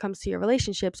pleaser when it comes to your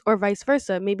relationships, or vice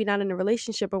versa. Maybe not in a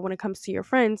relationship, but when it comes to your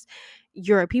friends,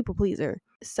 you're a people pleaser.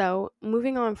 So,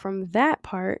 moving on from that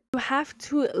part, you have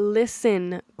to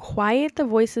listen, quiet the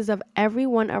voices of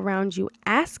everyone around you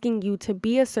asking you to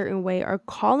be a certain way or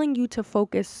calling you to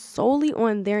focus solely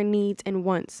on their needs and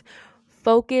wants.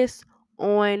 Focus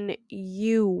on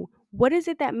you. What is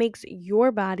it that makes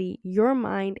your body, your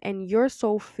mind, and your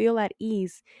soul feel at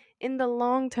ease in the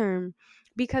long term?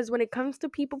 Because when it comes to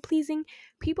people pleasing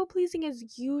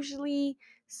is usually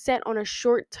set on a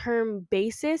short term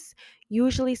basis.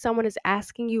 Usually someone is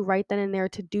asking you right then and there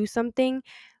to do something,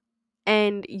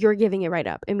 and you're giving it right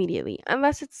up immediately.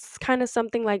 Unless it's kind of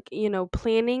something like,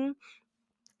 planning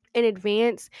in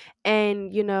advance,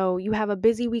 and you have a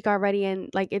busy week already, and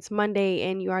like it's Monday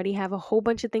and you already have a whole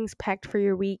bunch of things packed for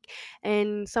your week,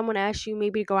 and someone asks you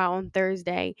maybe to go out on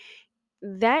Thursday.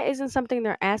 That isn't something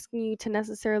they're asking you to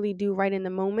necessarily do right in the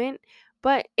moment,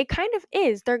 but it kind of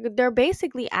is. They're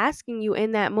basically asking you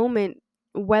in that moment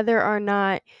whether or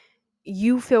not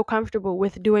you feel comfortable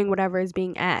with doing whatever is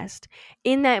being asked.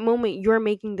 In that moment, you're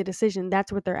making the decision.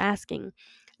 That's what they're asking.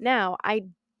 Now, I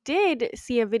did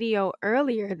see a video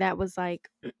earlier that was like,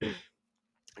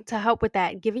 to help with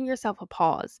that, giving yourself a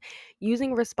pause,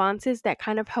 using responses that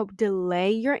kind of help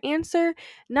delay your answer,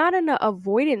 not in an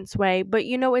avoidance way, but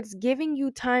it's giving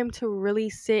you time to really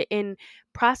sit and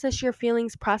process your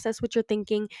feelings, process what you're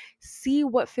thinking, see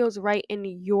what feels right in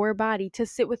your body, to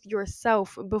sit with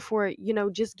yourself before,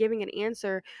 just giving an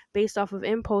answer based off of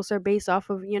impulse or based off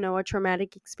of, a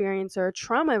traumatic experience or a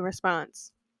trauma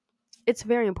response. It's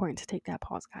very important to take that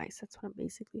pause, guys. That's what I'm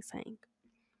basically saying.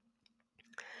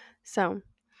 So,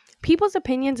 people's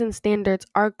opinions and standards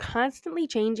are constantly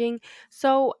changing.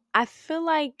 So I feel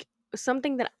like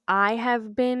something that I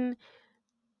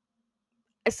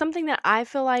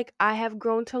feel like I have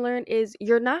grown to learn is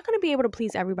you're not going to be able to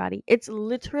please everybody. It's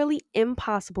literally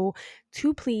impossible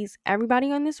to please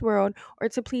everybody on this world or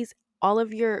to please all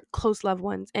of your close loved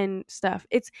ones and stuff.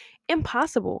 It's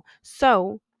impossible.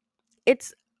 So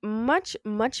it's much,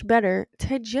 much better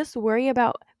to just worry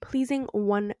about pleasing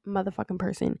one motherfucking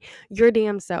person, your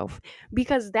damn self,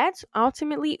 because that's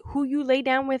ultimately who you lay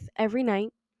down with every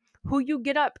night, who you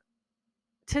get up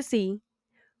to see,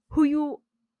 who you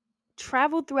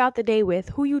travel throughout the day with,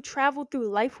 who you travel through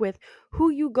life with, who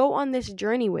you go on this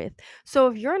journey with. So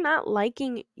if you're not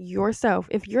liking yourself,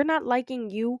 if you're not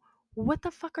liking you, what the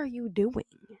fuck are you doing?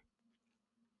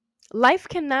 Life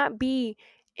cannot be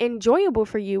enjoyable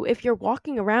for you if you're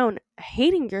walking around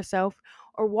hating yourself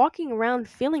or walking around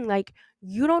feeling like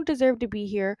you don't deserve to be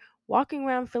here, walking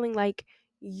around feeling like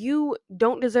you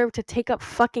don't deserve to take up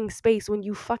fucking space when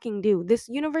you fucking do. This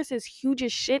universe is huge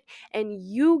as shit and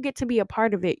you get to be a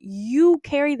part of it. You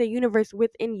carry the universe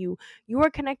within you. You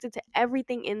are connected to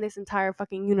everything in this entire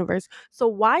fucking universe. So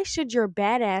why should your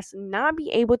badass not be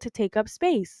able to take up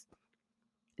space?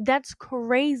 That's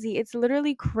crazy. It's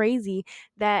literally crazy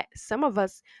that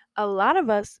a lot of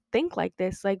us think like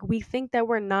this. Like, we think that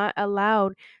we're not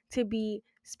allowed to be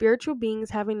spiritual beings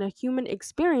having a human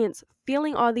experience,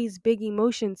 feeling all these big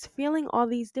emotions, feeling all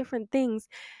these different things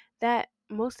that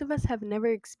most of us have never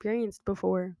experienced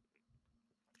before.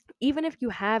 Even if you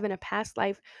have in a past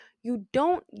life, you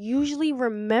don't usually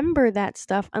remember that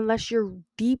stuff unless you're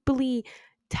deeply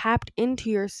tapped into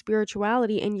your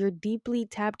spirituality and you're deeply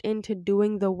tapped into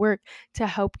doing the work to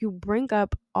help you bring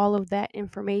up all of that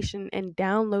information and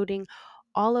downloading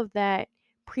all of that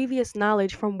previous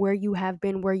knowledge from where you have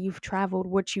been, where you've traveled,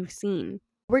 what you've seen.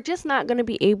 We're just not going to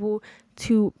be able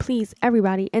to please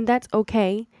everybody, and that's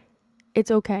okay.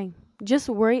 It's okay. Just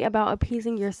worry about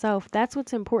appeasing yourself. That's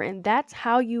what's important. That's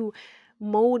how you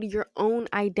mold your own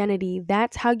identity.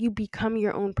 That's how you become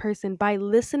your own person, by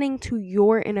listening to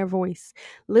your inner voice,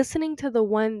 listening to the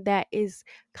one that is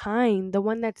kind, the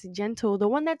one that's gentle, the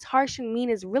one that's harsh and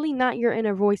mean is really not your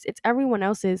inner voice. It's everyone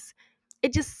else's.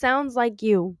 It just sounds like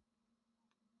you.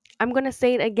 I'm going to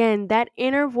say it again. That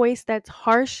inner voice that's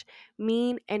harsh,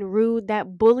 mean, and rude,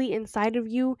 that bully inside of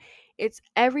you, it's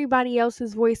everybody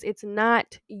else's voice. It's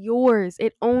not yours.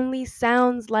 It only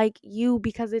sounds like you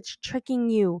because it's tricking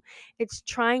you. It's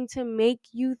trying to make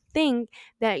you think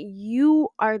that you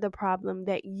are the problem,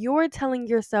 that you're telling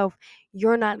yourself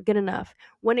you're not good enough.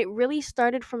 When it really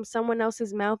started from someone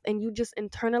else's mouth and you just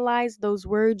internalize those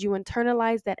words, you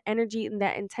internalize that energy and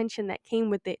that intention that came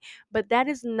with it. But that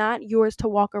is not yours to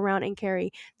walk around and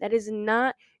carry. That is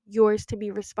not yours to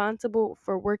be responsible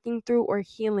for working through or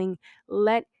healing.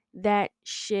 Let that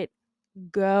shit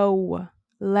go.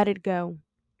 Let it go.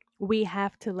 We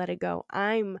have to let it go.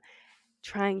 I'm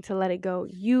trying to let it go.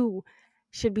 You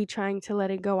should be trying to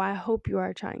let it go. I hope you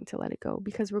are trying to let it go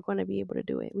because we're going to be able to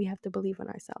do it. We have to believe in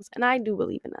ourselves. And I do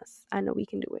believe in us. I know we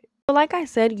can do it. But like I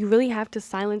said, you really have to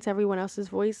silence everyone else's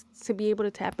voice to be able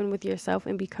to tap in with yourself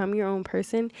and become your own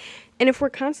person. And if we're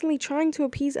constantly trying to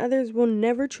appease others, we'll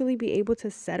never truly be able to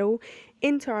settle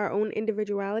into our own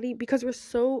individuality because we're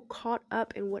so caught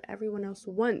up in what everyone else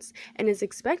wants and is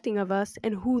expecting of us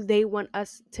and who they want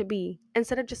us to be,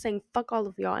 instead of just saying fuck all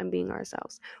of y'all and being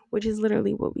ourselves, which is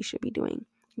literally what we should be doing.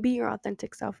 Be your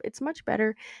authentic self. It's much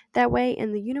better that way,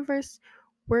 and the universe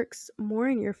works more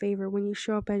in your favor when you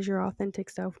show up as your authentic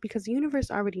self because the universe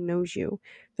already knows you.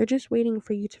 They're just waiting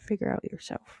for you to figure out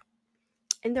yourself.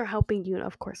 And they're helping you,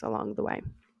 of course, along the way.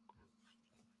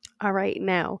 All right,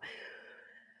 now,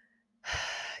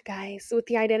 guys, with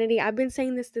the identity, I've been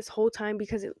saying this whole time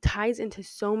because it ties into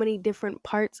so many different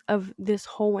parts of this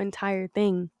whole entire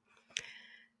thing.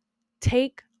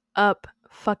 Take up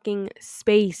fucking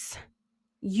space.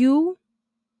 You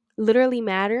literally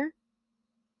matter,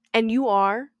 and you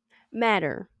are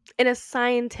matter in a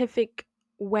scientific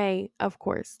way, of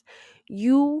course.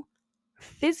 You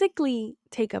physically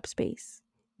take up space.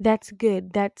 That's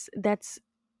good. That's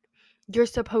you're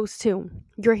supposed to.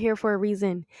 You're here for a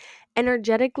reason.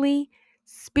 Energetically,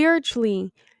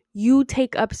 spiritually, You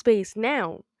take up space.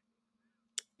 Now,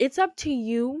 it's up to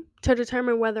you to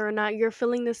determine whether or not you're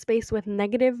filling this space with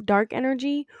negative, dark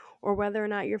energy, or whether or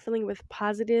not you're filling with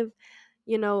positive,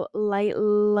 light,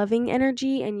 loving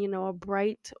energy, and, a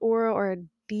bright aura or a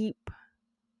deep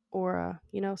aura,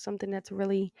 something that's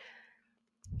really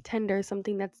tender,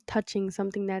 something that's touching,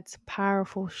 something that's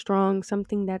powerful, strong,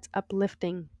 something that's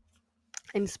uplifting,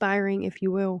 inspiring, if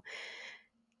you will.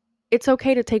 It's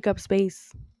okay to take up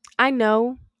space. I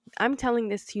know I'm telling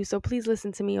this to you, so please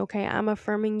listen to me, okay? I'm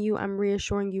affirming you, I'm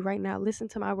reassuring you right now. Listen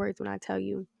to my words when I tell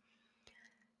you.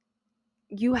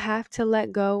 You have to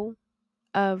let go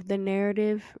of the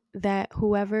narrative that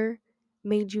whoever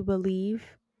made you believe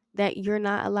that you're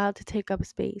not allowed to take up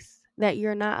space, that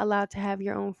you're not allowed to have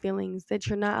your own feelings, that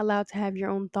you're not allowed to have your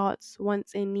own thoughts,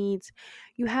 wants, and needs.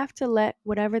 You have to let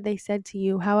whatever they said to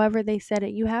you, however they said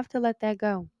it, you have to let that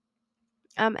go.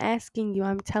 I'm asking you,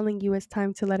 I'm telling you, it's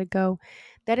time to let it go.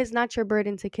 That is not your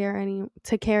burden to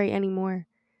carry anymore.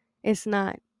 It's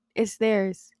not. It's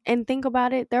theirs. And think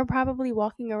about it, they're probably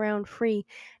walking around free,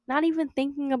 not even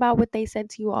thinking about what they said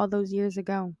to you all those years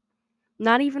ago.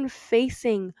 Not even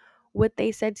facing what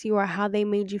they said to you or how they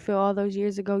made you feel all those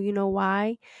years ago. You know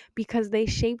why? Because they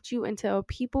shaped you into a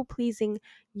people-pleasing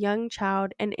young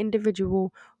child and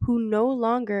individual who no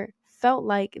longer felt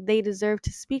like they deserved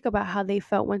to speak about how they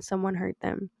felt when someone hurt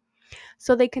them.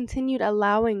 So they continued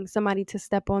allowing somebody to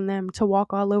step on them, to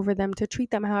walk all over them, to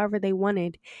treat them however they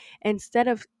wanted, instead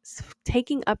of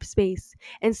taking up space,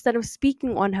 instead of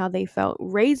speaking on how they felt,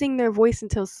 raising their voice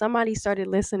until somebody started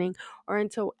listening or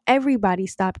until everybody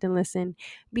stopped and listened,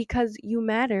 because you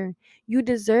matter. You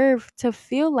deserve to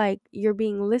feel like you're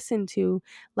being listened to,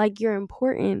 like you're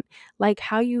important, like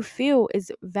how you feel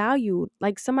is valued,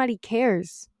 like somebody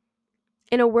cares.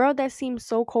 In a world that seems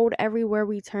so cold everywhere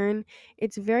we turn,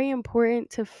 it's very important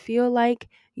to feel like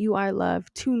you are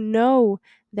loved, to know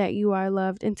that you are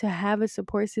loved, and to have a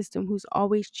support system who's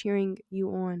always cheering you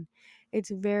on.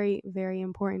 It's very, very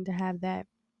important to have that.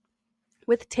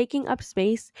 With taking up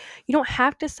space, you don't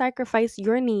have to sacrifice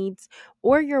your needs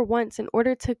or your wants in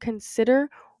order to consider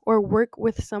or work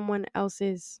with someone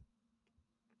else's.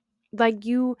 Like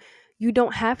you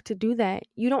don't have to do that.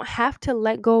 You don't have to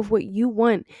let go of what you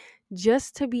want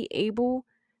just to be able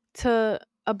to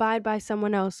abide by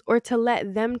someone else or to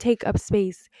let them take up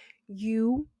space.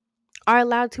 You are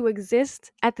allowed to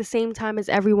exist at the same time as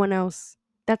everyone else.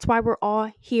 That's why we're all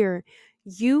here.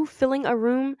 You filling a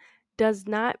room does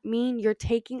not mean you're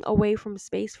taking away from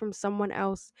space from someone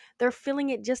else. They're filling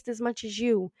it just as much as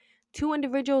you. Two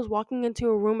individuals walking into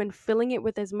a room and filling it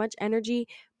with as much energy,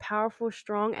 powerful,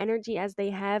 strong energy as they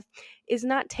have, is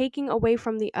not taking away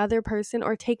from the other person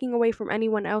or taking away from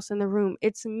anyone else in the room.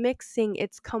 It's mixing,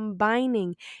 it's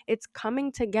combining, it's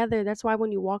coming together. That's why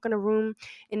when you walk in a room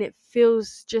and it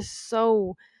feels just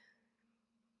so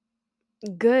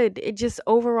good, it just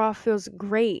overall feels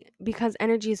great because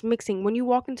energy is mixing. When you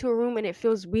walk into a room and it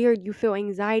feels weird, you feel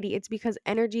anxiety, it's because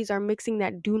energies are mixing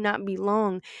that do not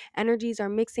belong. Energies are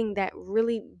mixing that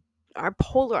really are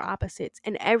polar opposites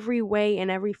in every way, in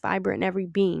every fiber, in every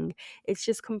being. It's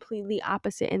just completely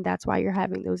opposite, and that's why you're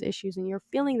having those issues and you're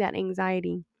feeling that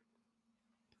anxiety.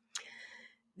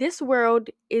 This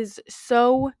world is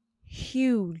so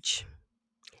huge.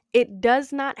 It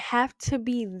does not have to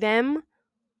be them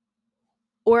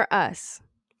or us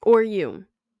or you.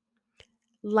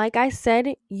 Like I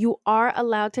said, you are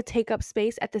allowed to take up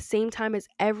space at the same time as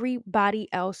everybody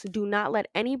else. Do not let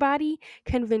anybody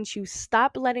convince you.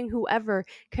 Stop letting whoever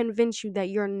convince you that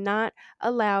you're not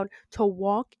allowed to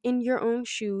walk in your own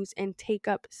shoes and take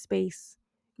up space.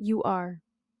 You are.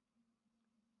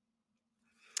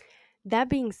 That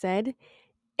being said,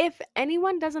 if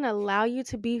anyone doesn't allow you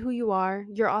to be who you are,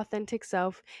 your authentic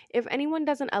self, if anyone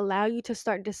doesn't allow you to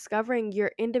start discovering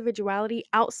your individuality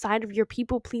outside of your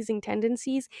people pleasing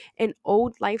tendencies and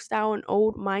old lifestyle and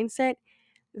old mindset,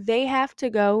 they have to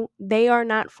go. They are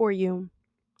not for you.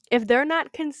 If they're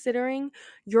not considering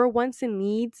your wants and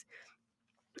needs,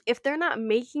 if they're not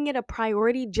making it a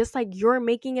priority, just like you're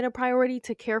making it a priority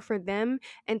to care for them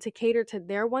and to cater to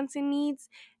their wants and needs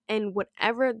and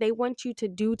whatever they want you to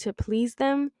do to please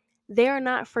them, they are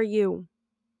not for you.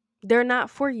 They're not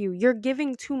for you. You're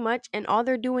giving too much and all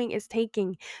they're doing is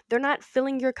taking. They're not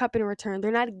filling your cup in return. They're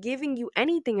not giving you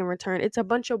anything in return. It's a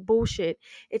bunch of bullshit.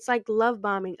 It's like love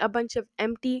bombing, a bunch of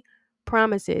empty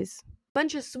promises,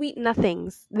 bunch of sweet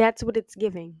nothings. That's what it's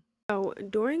giving. So,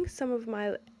 during some of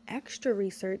my extra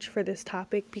research for this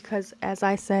topic, because as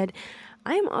I said,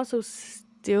 I am also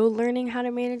still learning how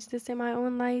to manage this in my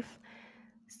own life.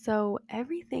 So,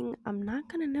 everything I'm not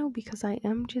going to know because I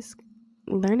am just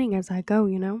learning as I go,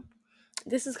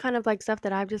 This is kind of like stuff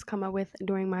that I've just come up with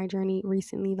during my journey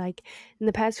recently, like in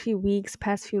the past few weeks,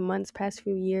 past few months, past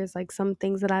few years, like some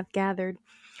things that I've gathered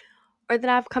or that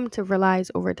I've come to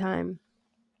realize over time.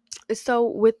 So,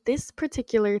 with this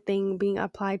particular thing being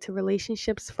applied to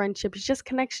relationships, friendships, just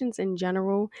connections in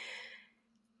general,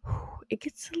 it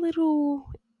gets a little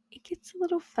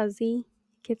fuzzy.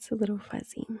 It gets a little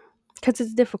fuzzy because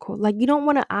it's difficult. Like, you don't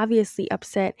want to obviously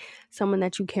upset someone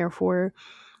that you care for,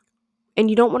 and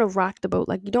you don't want to rock the boat.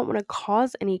 Like, you don't want to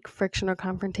cause any friction or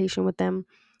confrontation with them.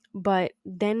 But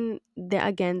then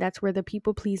again, that's where the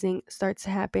people pleasing starts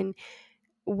to happen,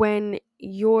 when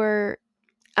you're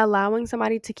allowing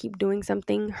somebody to keep doing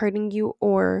something, hurting you,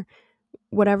 or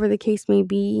whatever the case may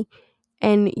be,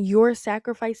 and you're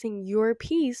sacrificing your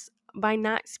peace by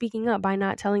not speaking up, by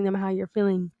not telling them how you're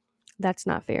feeling. That's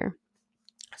not fair.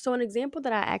 So, an example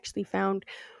that I actually found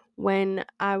when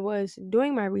I was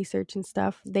doing my research and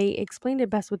stuff, they explained it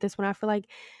best with this one. I feel like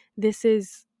this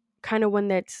is kind of one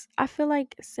that's, I feel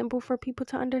like, simple for people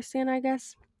to understand, I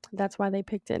guess. That's why they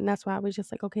picked it. And that's why I was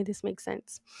just like, okay, this makes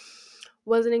sense.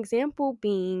 Was an example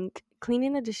being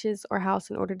cleaning the dishes or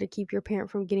house in order to keep your parent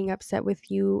from getting upset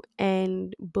with you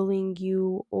and bullying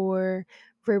you or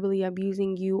verbally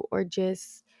abusing you, or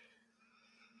just,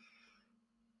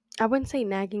 I wouldn't say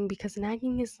nagging, because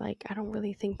nagging is like, I don't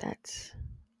really think that's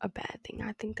a bad thing.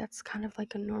 I think that's kind of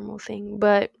like a normal thing.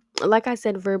 But like I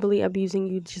said, verbally abusing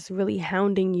you, just really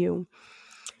hounding you.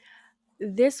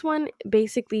 This one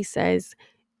basically says,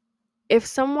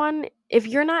 if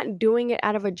you're not doing it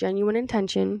out of a genuine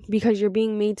intention because you're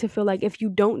being made to feel like if you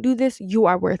don't do this, you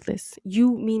are worthless.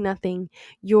 You mean nothing.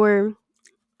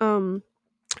 Um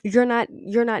you're not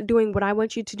doing what I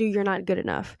want you to do. You're not good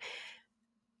enough.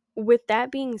 With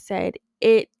that being said,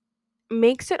 it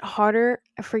makes it harder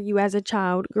for you as a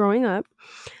child growing up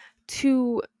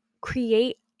to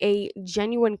create a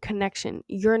genuine connection.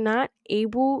 You're not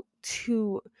able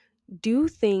to do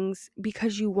things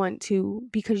because you want to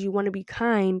be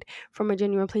kind from a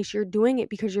genuine place. You're doing it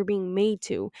because you're being made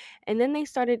to. And then they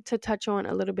started to touch on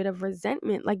a little bit of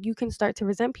resentment. Like, you can start to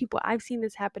resent people. I've seen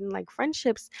this happen in like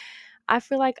friendships. I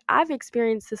feel like I've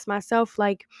experienced this myself.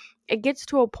 Like, it gets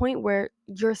to a point where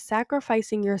you're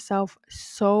sacrificing yourself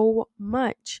so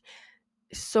much,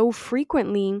 so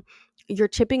frequently, you're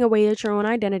chipping away at your own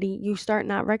identity. You start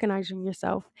not recognizing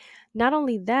yourself. Not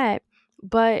only that,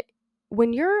 but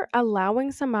when you're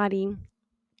allowing somebody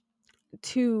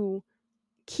to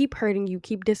keep hurting you,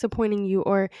 keep disappointing you,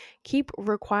 or keep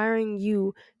requiring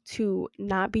you to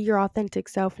not be your authentic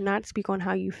self, not speak on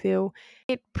how you feel,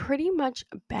 it pretty much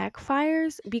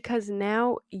backfires, because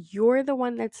now you're the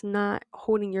one that's not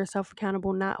holding yourself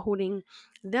accountable, not holding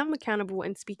them accountable,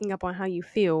 and speaking up on how you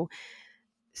feel.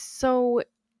 So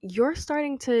you're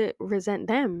starting to resent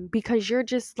them because you're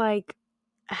just like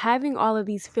having all of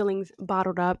these feelings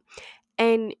bottled up,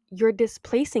 and you're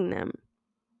displacing them.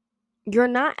 You're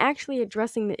not actually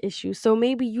addressing the issue. So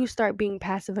maybe you start being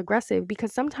passive aggressive,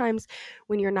 because sometimes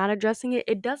when you're not addressing it,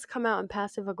 it does come out in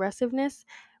passive aggressiveness,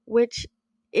 which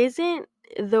isn't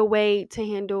the way to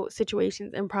handle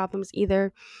situations and problems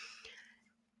either.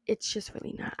 It's just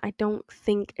really not. I don't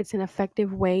think it's an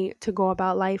effective way to go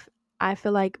about life. I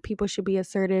feel like people should be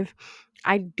assertive.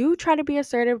 I do try to be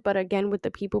assertive, but again, with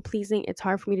the people pleasing, it's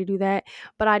hard for me to do that.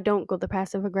 But I don't go the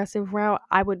passive aggressive route.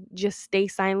 I would just stay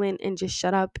silent and just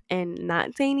shut up and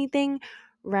not say anything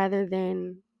rather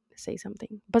than say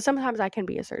something. But sometimes I can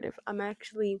be assertive.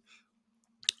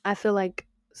 I feel like,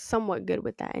 somewhat good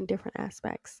with that in different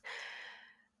aspects.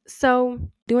 So,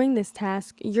 doing this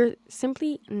task, you're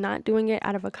simply not doing it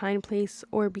out of a kind place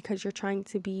or because you're trying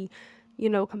to be,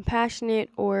 compassionate,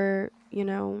 or,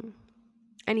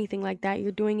 anything like that.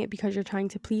 You're doing it because you're trying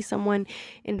to please someone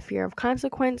in fear of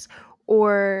consequence,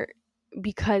 or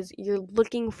because you're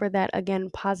looking for that,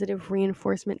 again, positive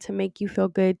reinforcement to make you feel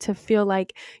good, to feel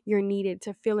like you're needed,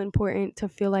 to feel important, to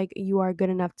feel like you are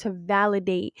good enough, to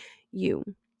validate you,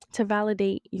 to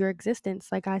validate your existence.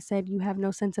 Like I said, you have no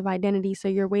sense of identity. So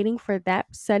you're waiting for that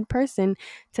said person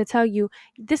to tell you,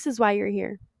 this is why you're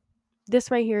here. This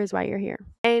right here is why you're here.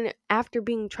 And after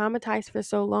being traumatized for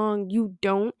so long, you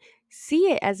don't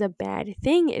see it as a bad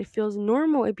thing. It feels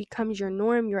normal. It becomes your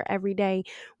norm, your everyday.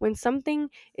 When something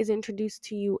is introduced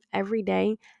to you every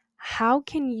day, how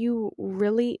can you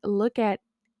really look at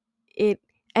it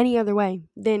any other way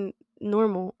than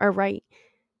normal or right?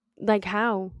 Like,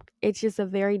 how? It's just a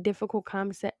very difficult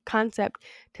concept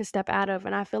to step out of.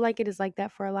 And I feel like it is like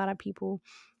that for a lot of people,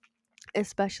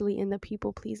 especially in the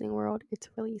people pleasing world. It's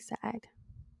really sad.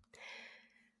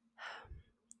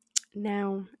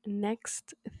 Now,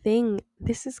 next thing,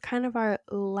 this is kind of our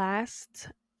last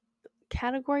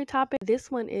category topic.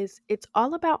 This one is it's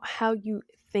all about how you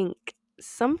think.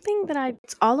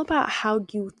 It's all about how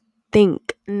you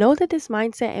think. Know that this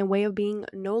mindset and way of being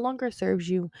no longer serves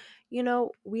you.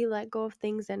 We let go of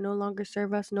things that no longer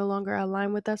serve us, no longer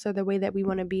align with us or the way that we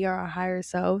want to be or our higher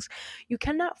selves. You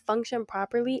cannot function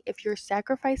properly if you're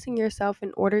sacrificing yourself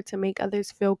in order to make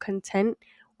others feel content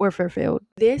or fulfilled.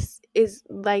 This is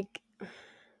like,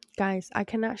 guys, I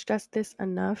cannot stress this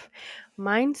enough.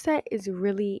 Mindset is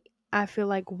really, I feel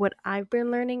like, what I've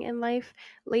been learning in life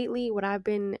lately, what I've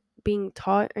been being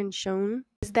taught and shown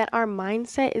is that our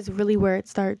mindset is really where it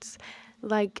starts.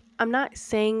 Like, I'm not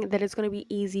saying that it's going to be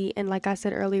easy. And like I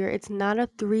said earlier, it's not a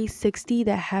 360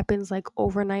 that happens like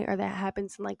overnight or that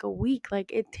happens in like a week.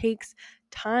 Like, it takes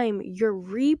time. You're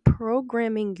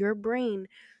reprogramming your brain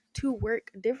to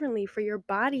work differently, for your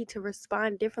body to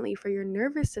respond differently, for your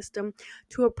nervous system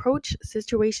to approach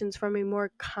situations from a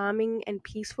more calming and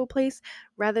peaceful place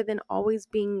rather than always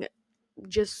being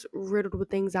just riddled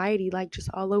with anxiety, like just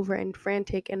all over and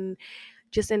frantic and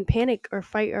just in panic or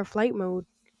fight or flight mode.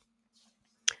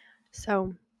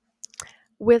 So,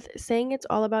 with saying it's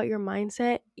all about your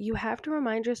mindset, you have to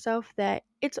remind yourself that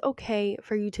it's okay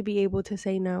for you to be able to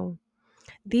say no.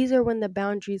 These are when the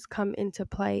boundaries come into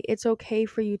play. It's okay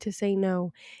for you to say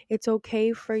no. It's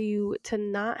okay for you to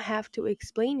not have to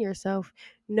explain yourself.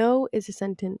 No is a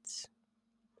sentence.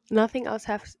 Nothing else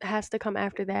has to come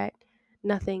after that.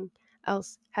 Nothing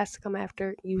else has to come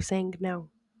after you saying no.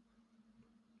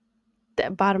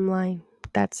 That bottom line.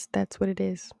 That's what it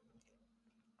is.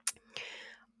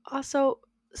 Also,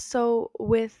 so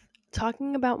with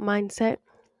talking about mindset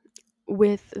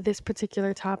with this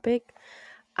particular topic,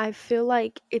 I feel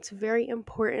like it's very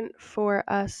important for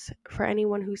us, for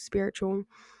anyone who's spiritual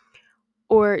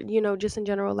or, just in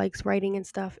general likes writing and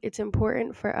stuff. It's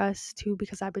important for us to,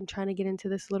 because I've been trying to get into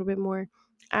this a little bit more.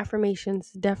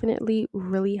 Affirmations definitely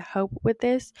really help with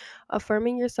this.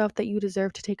 Affirming yourself that you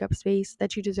deserve to take up space,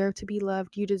 that you deserve to be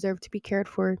loved, you deserve to be cared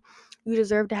for, you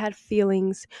deserve to have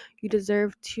feelings, you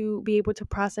deserve to be able to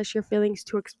process your feelings,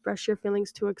 to express your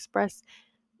feelings, to express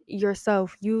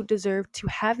yourself. You deserve to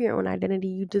have your own identity.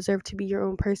 You deserve to be your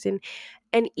own person.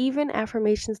 And even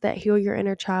affirmations that heal your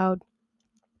inner child.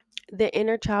 The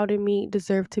inner child in me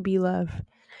deserve to be loved.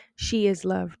 She is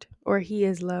loved, or he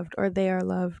is loved, or they are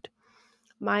loved.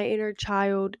 My inner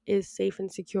child is safe and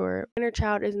secure. My inner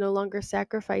child is no longer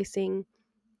sacrificing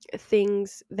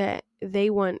things that they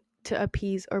want to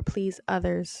appease or please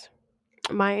others.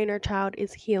 My inner child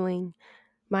is healing.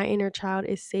 My inner child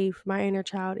is safe. My inner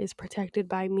child is protected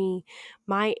by me.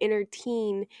 My inner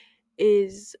teen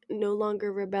is no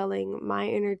longer rebelling. My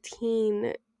inner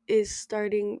teen is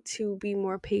starting to be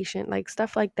more patient, like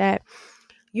stuff like that.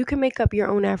 You can make up your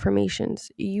own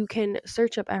affirmations. You can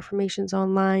search up affirmations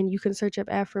online. You can search up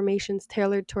affirmations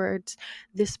tailored towards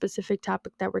this specific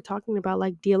topic that we're talking about,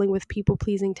 like dealing with people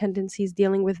pleasing tendencies,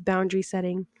 dealing with boundary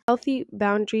setting. Healthy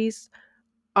boundaries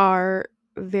are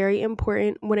very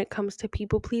important when it comes to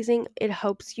people pleasing. It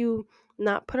helps you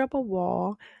not put up a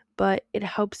wall, but it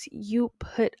helps you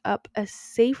put up a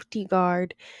safety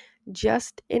guard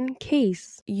just in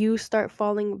case you start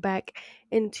falling back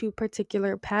into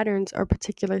particular patterns or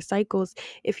particular cycles.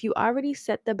 If you already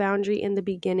set the boundary in the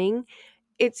beginning,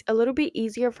 it's a little bit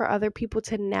easier for other people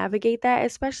to navigate that,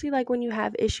 especially like when you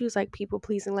have issues like people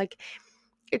pleasing. Like,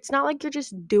 it's not like you're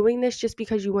just doing this just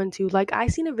because you want to. Like, I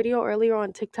seen a video earlier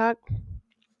on TikTok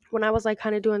when I was like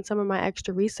kind of doing some of my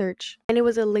extra research, and it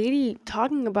was a lady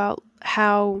talking about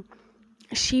how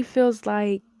she feels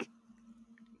like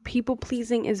people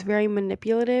pleasing is very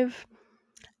manipulative,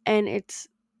 and it's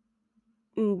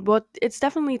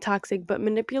definitely toxic, but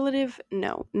manipulative,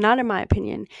 no, not in my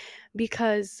opinion,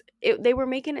 because they were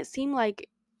making it seem like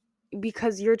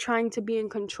because you're trying to be in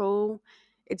control,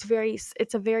 it's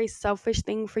a very selfish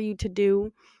thing for you to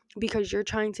do because you're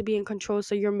trying to be in control,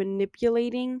 so you're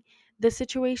manipulating the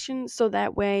situation so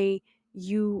that way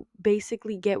you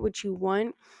basically get what you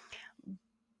want.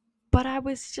 But I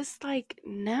was just like,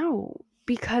 no,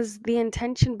 because the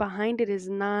intention behind it is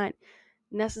not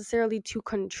necessarily to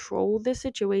control the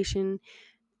situation.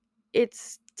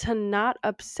 It's to not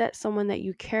upset someone that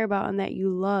you care about and that you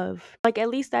love. Like, at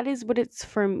least that is what it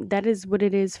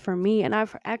is for me. And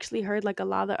I've actually heard like a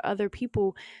lot of other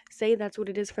people say that's what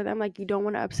it is for them. Like, you don't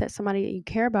want to upset somebody that you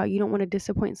care about. You don't want to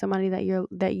disappoint somebody that you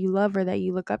love or that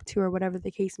you look up to, or whatever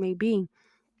the case may be.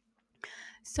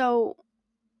 So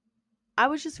I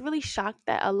was just really shocked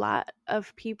that a lot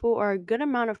of people, or a good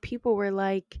amount of people, were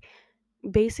like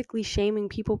basically shaming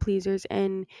people pleasers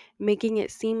and making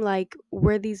it seem like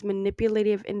we're these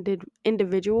manipulative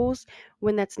individuals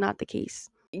when that's not the case.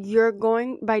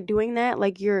 by doing that,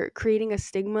 like, you're creating a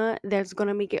stigma that's going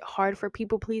to make it hard for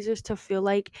people pleasers to feel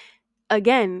like,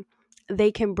 again,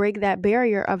 they can break that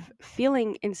barrier of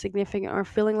feeling insignificant or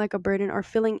feeling like a burden or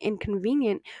feeling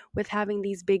inconvenient with having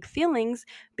these big feelings,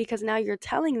 because now you're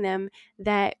telling them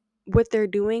that what they're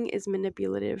doing is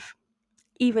manipulative,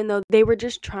 even though they were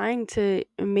just trying to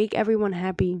make everyone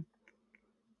happy.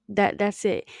 That's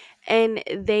it. And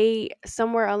they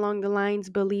somewhere along the lines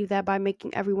believe that by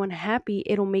making everyone happy,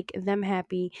 it'll make them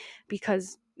happy,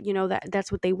 because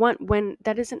that's what they want, when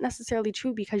that isn't necessarily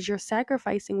true, because you're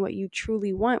sacrificing what you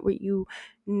truly want, what you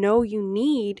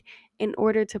need, in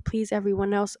order to please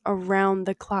everyone else around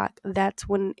the clock. That's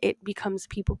when it becomes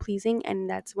people pleasing, and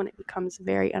that's when it becomes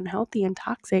very unhealthy and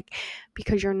toxic,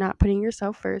 because you're not putting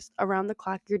yourself first around the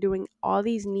clock. You're doing all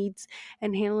these needs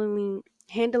and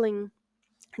handling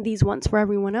these wants for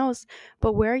everyone else,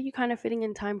 but where are you kind of fitting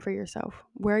in time for yourself?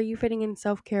 Where are you fitting in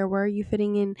self-care? Where are you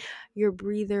fitting in your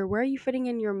breather? Where are you fitting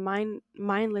in your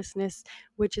mindlessness,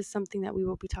 which is something that we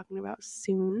will be talking about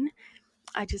soon?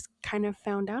 I just kind of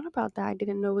found out about that. I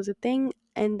didn't know it was a thing,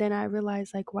 and then I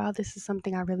realized, like, wow, this is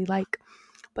something I really like.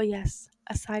 But yes,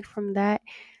 aside from that,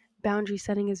 boundary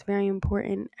setting is very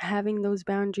important. Having those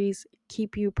boundaries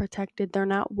keep you protected. They're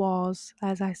not walls.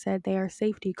 As I said, they are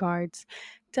safety guards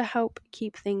to help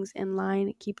keep things in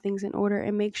line, keep things in order,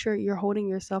 and make sure you're holding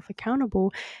yourself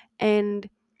accountable and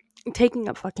taking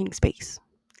up fucking space.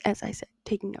 As I said,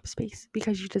 taking up space,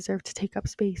 because you deserve to take up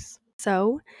space.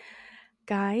 So,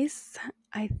 guys,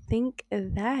 I think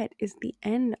that is the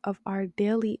end of our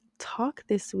daily talk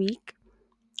this week.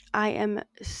 I am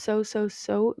so, so,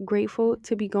 so grateful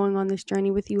to be going on this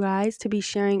journey with you guys, to be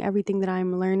sharing everything that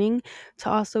I'm learning, to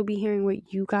also be hearing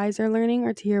what you guys are learning,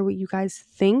 or to hear what you guys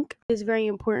think. It's very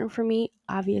important for me,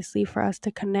 obviously, for us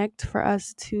to connect, for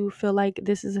us to feel like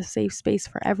this is a safe space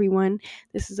for everyone.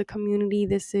 This is a community.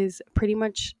 This is pretty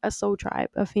much a soul tribe,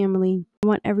 a family. I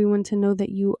want everyone to know that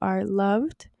you are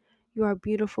loved, you are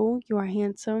beautiful, you are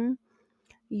handsome.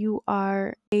 You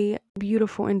are a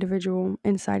beautiful individual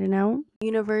inside and out. The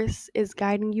universe is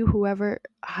guiding you. Whoever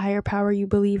higher power you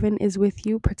believe in is with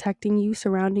you, protecting you,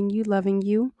 surrounding you, loving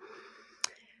you.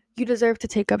 You deserve to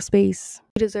take up space.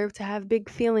 You deserve to have big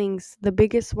feelings, the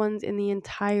biggest ones in the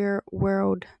entire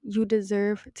world. You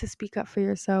deserve to speak up for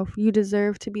yourself. You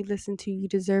deserve to be listened to. You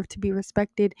deserve to be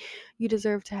respected. You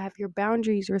deserve to have your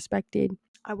boundaries respected.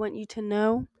 I want you to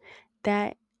know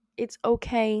that it's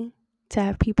okay to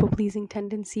have people pleasing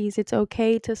tendencies. It's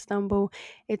okay to stumble.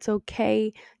 It's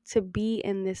okay to be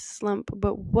in this slump.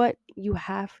 But what you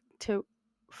have to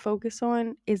focus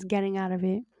on is getting out of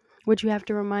it. What you have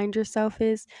to remind yourself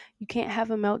is you can't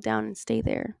have a meltdown and stay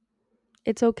there.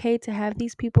 It's okay to have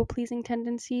these people pleasing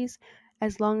tendencies,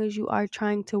 as long as you are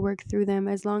trying to work through them,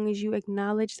 as long as you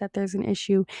acknowledge that there's an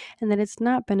issue and that it's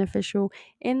not beneficial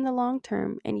in the long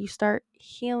term, and you start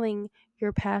healing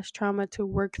your past trauma to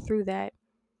work through that.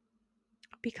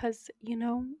 Because,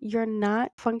 you're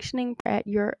not functioning at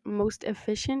your most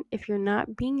efficient if you're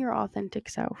not being your authentic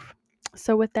self.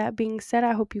 So, with that being said,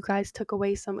 I hope you guys took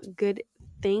away some good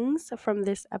things from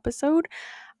this episode.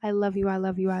 I love you. I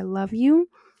love you. I love you.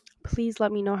 Please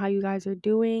let me know how you guys are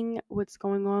doing, what's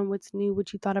going on, what's new,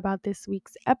 what you thought about this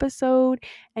week's episode,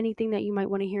 anything that you might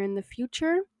want to hear in the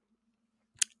future.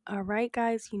 All right,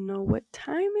 guys, you know what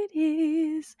time it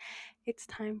is. It's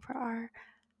time for our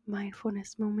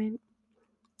mindfulness moment.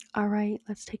 All right,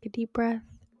 let's take a deep breath.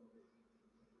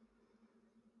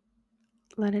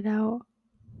 Let it out.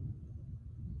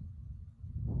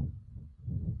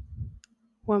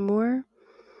 One more.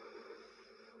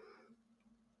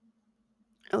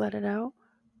 Let it out.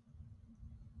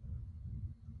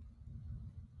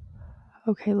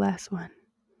 Okay, last one.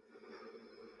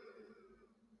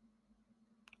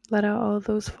 Let out all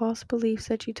those false beliefs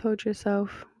that you told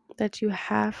yourself, that you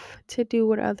have to do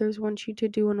what others want you to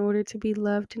do in order to be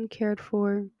loved and cared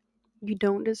for. You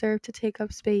don't deserve to take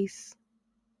up space.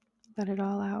 Let it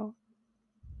all out.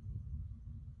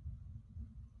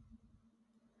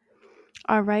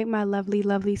 All right, my lovely,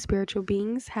 lovely spiritual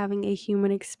beings, having a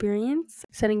human experience,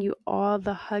 sending you all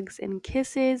the hugs and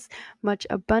kisses, much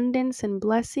abundance and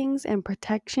blessings and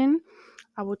protection.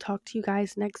 I will talk to you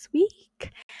guys next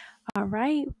week. All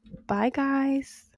right, bye, guys.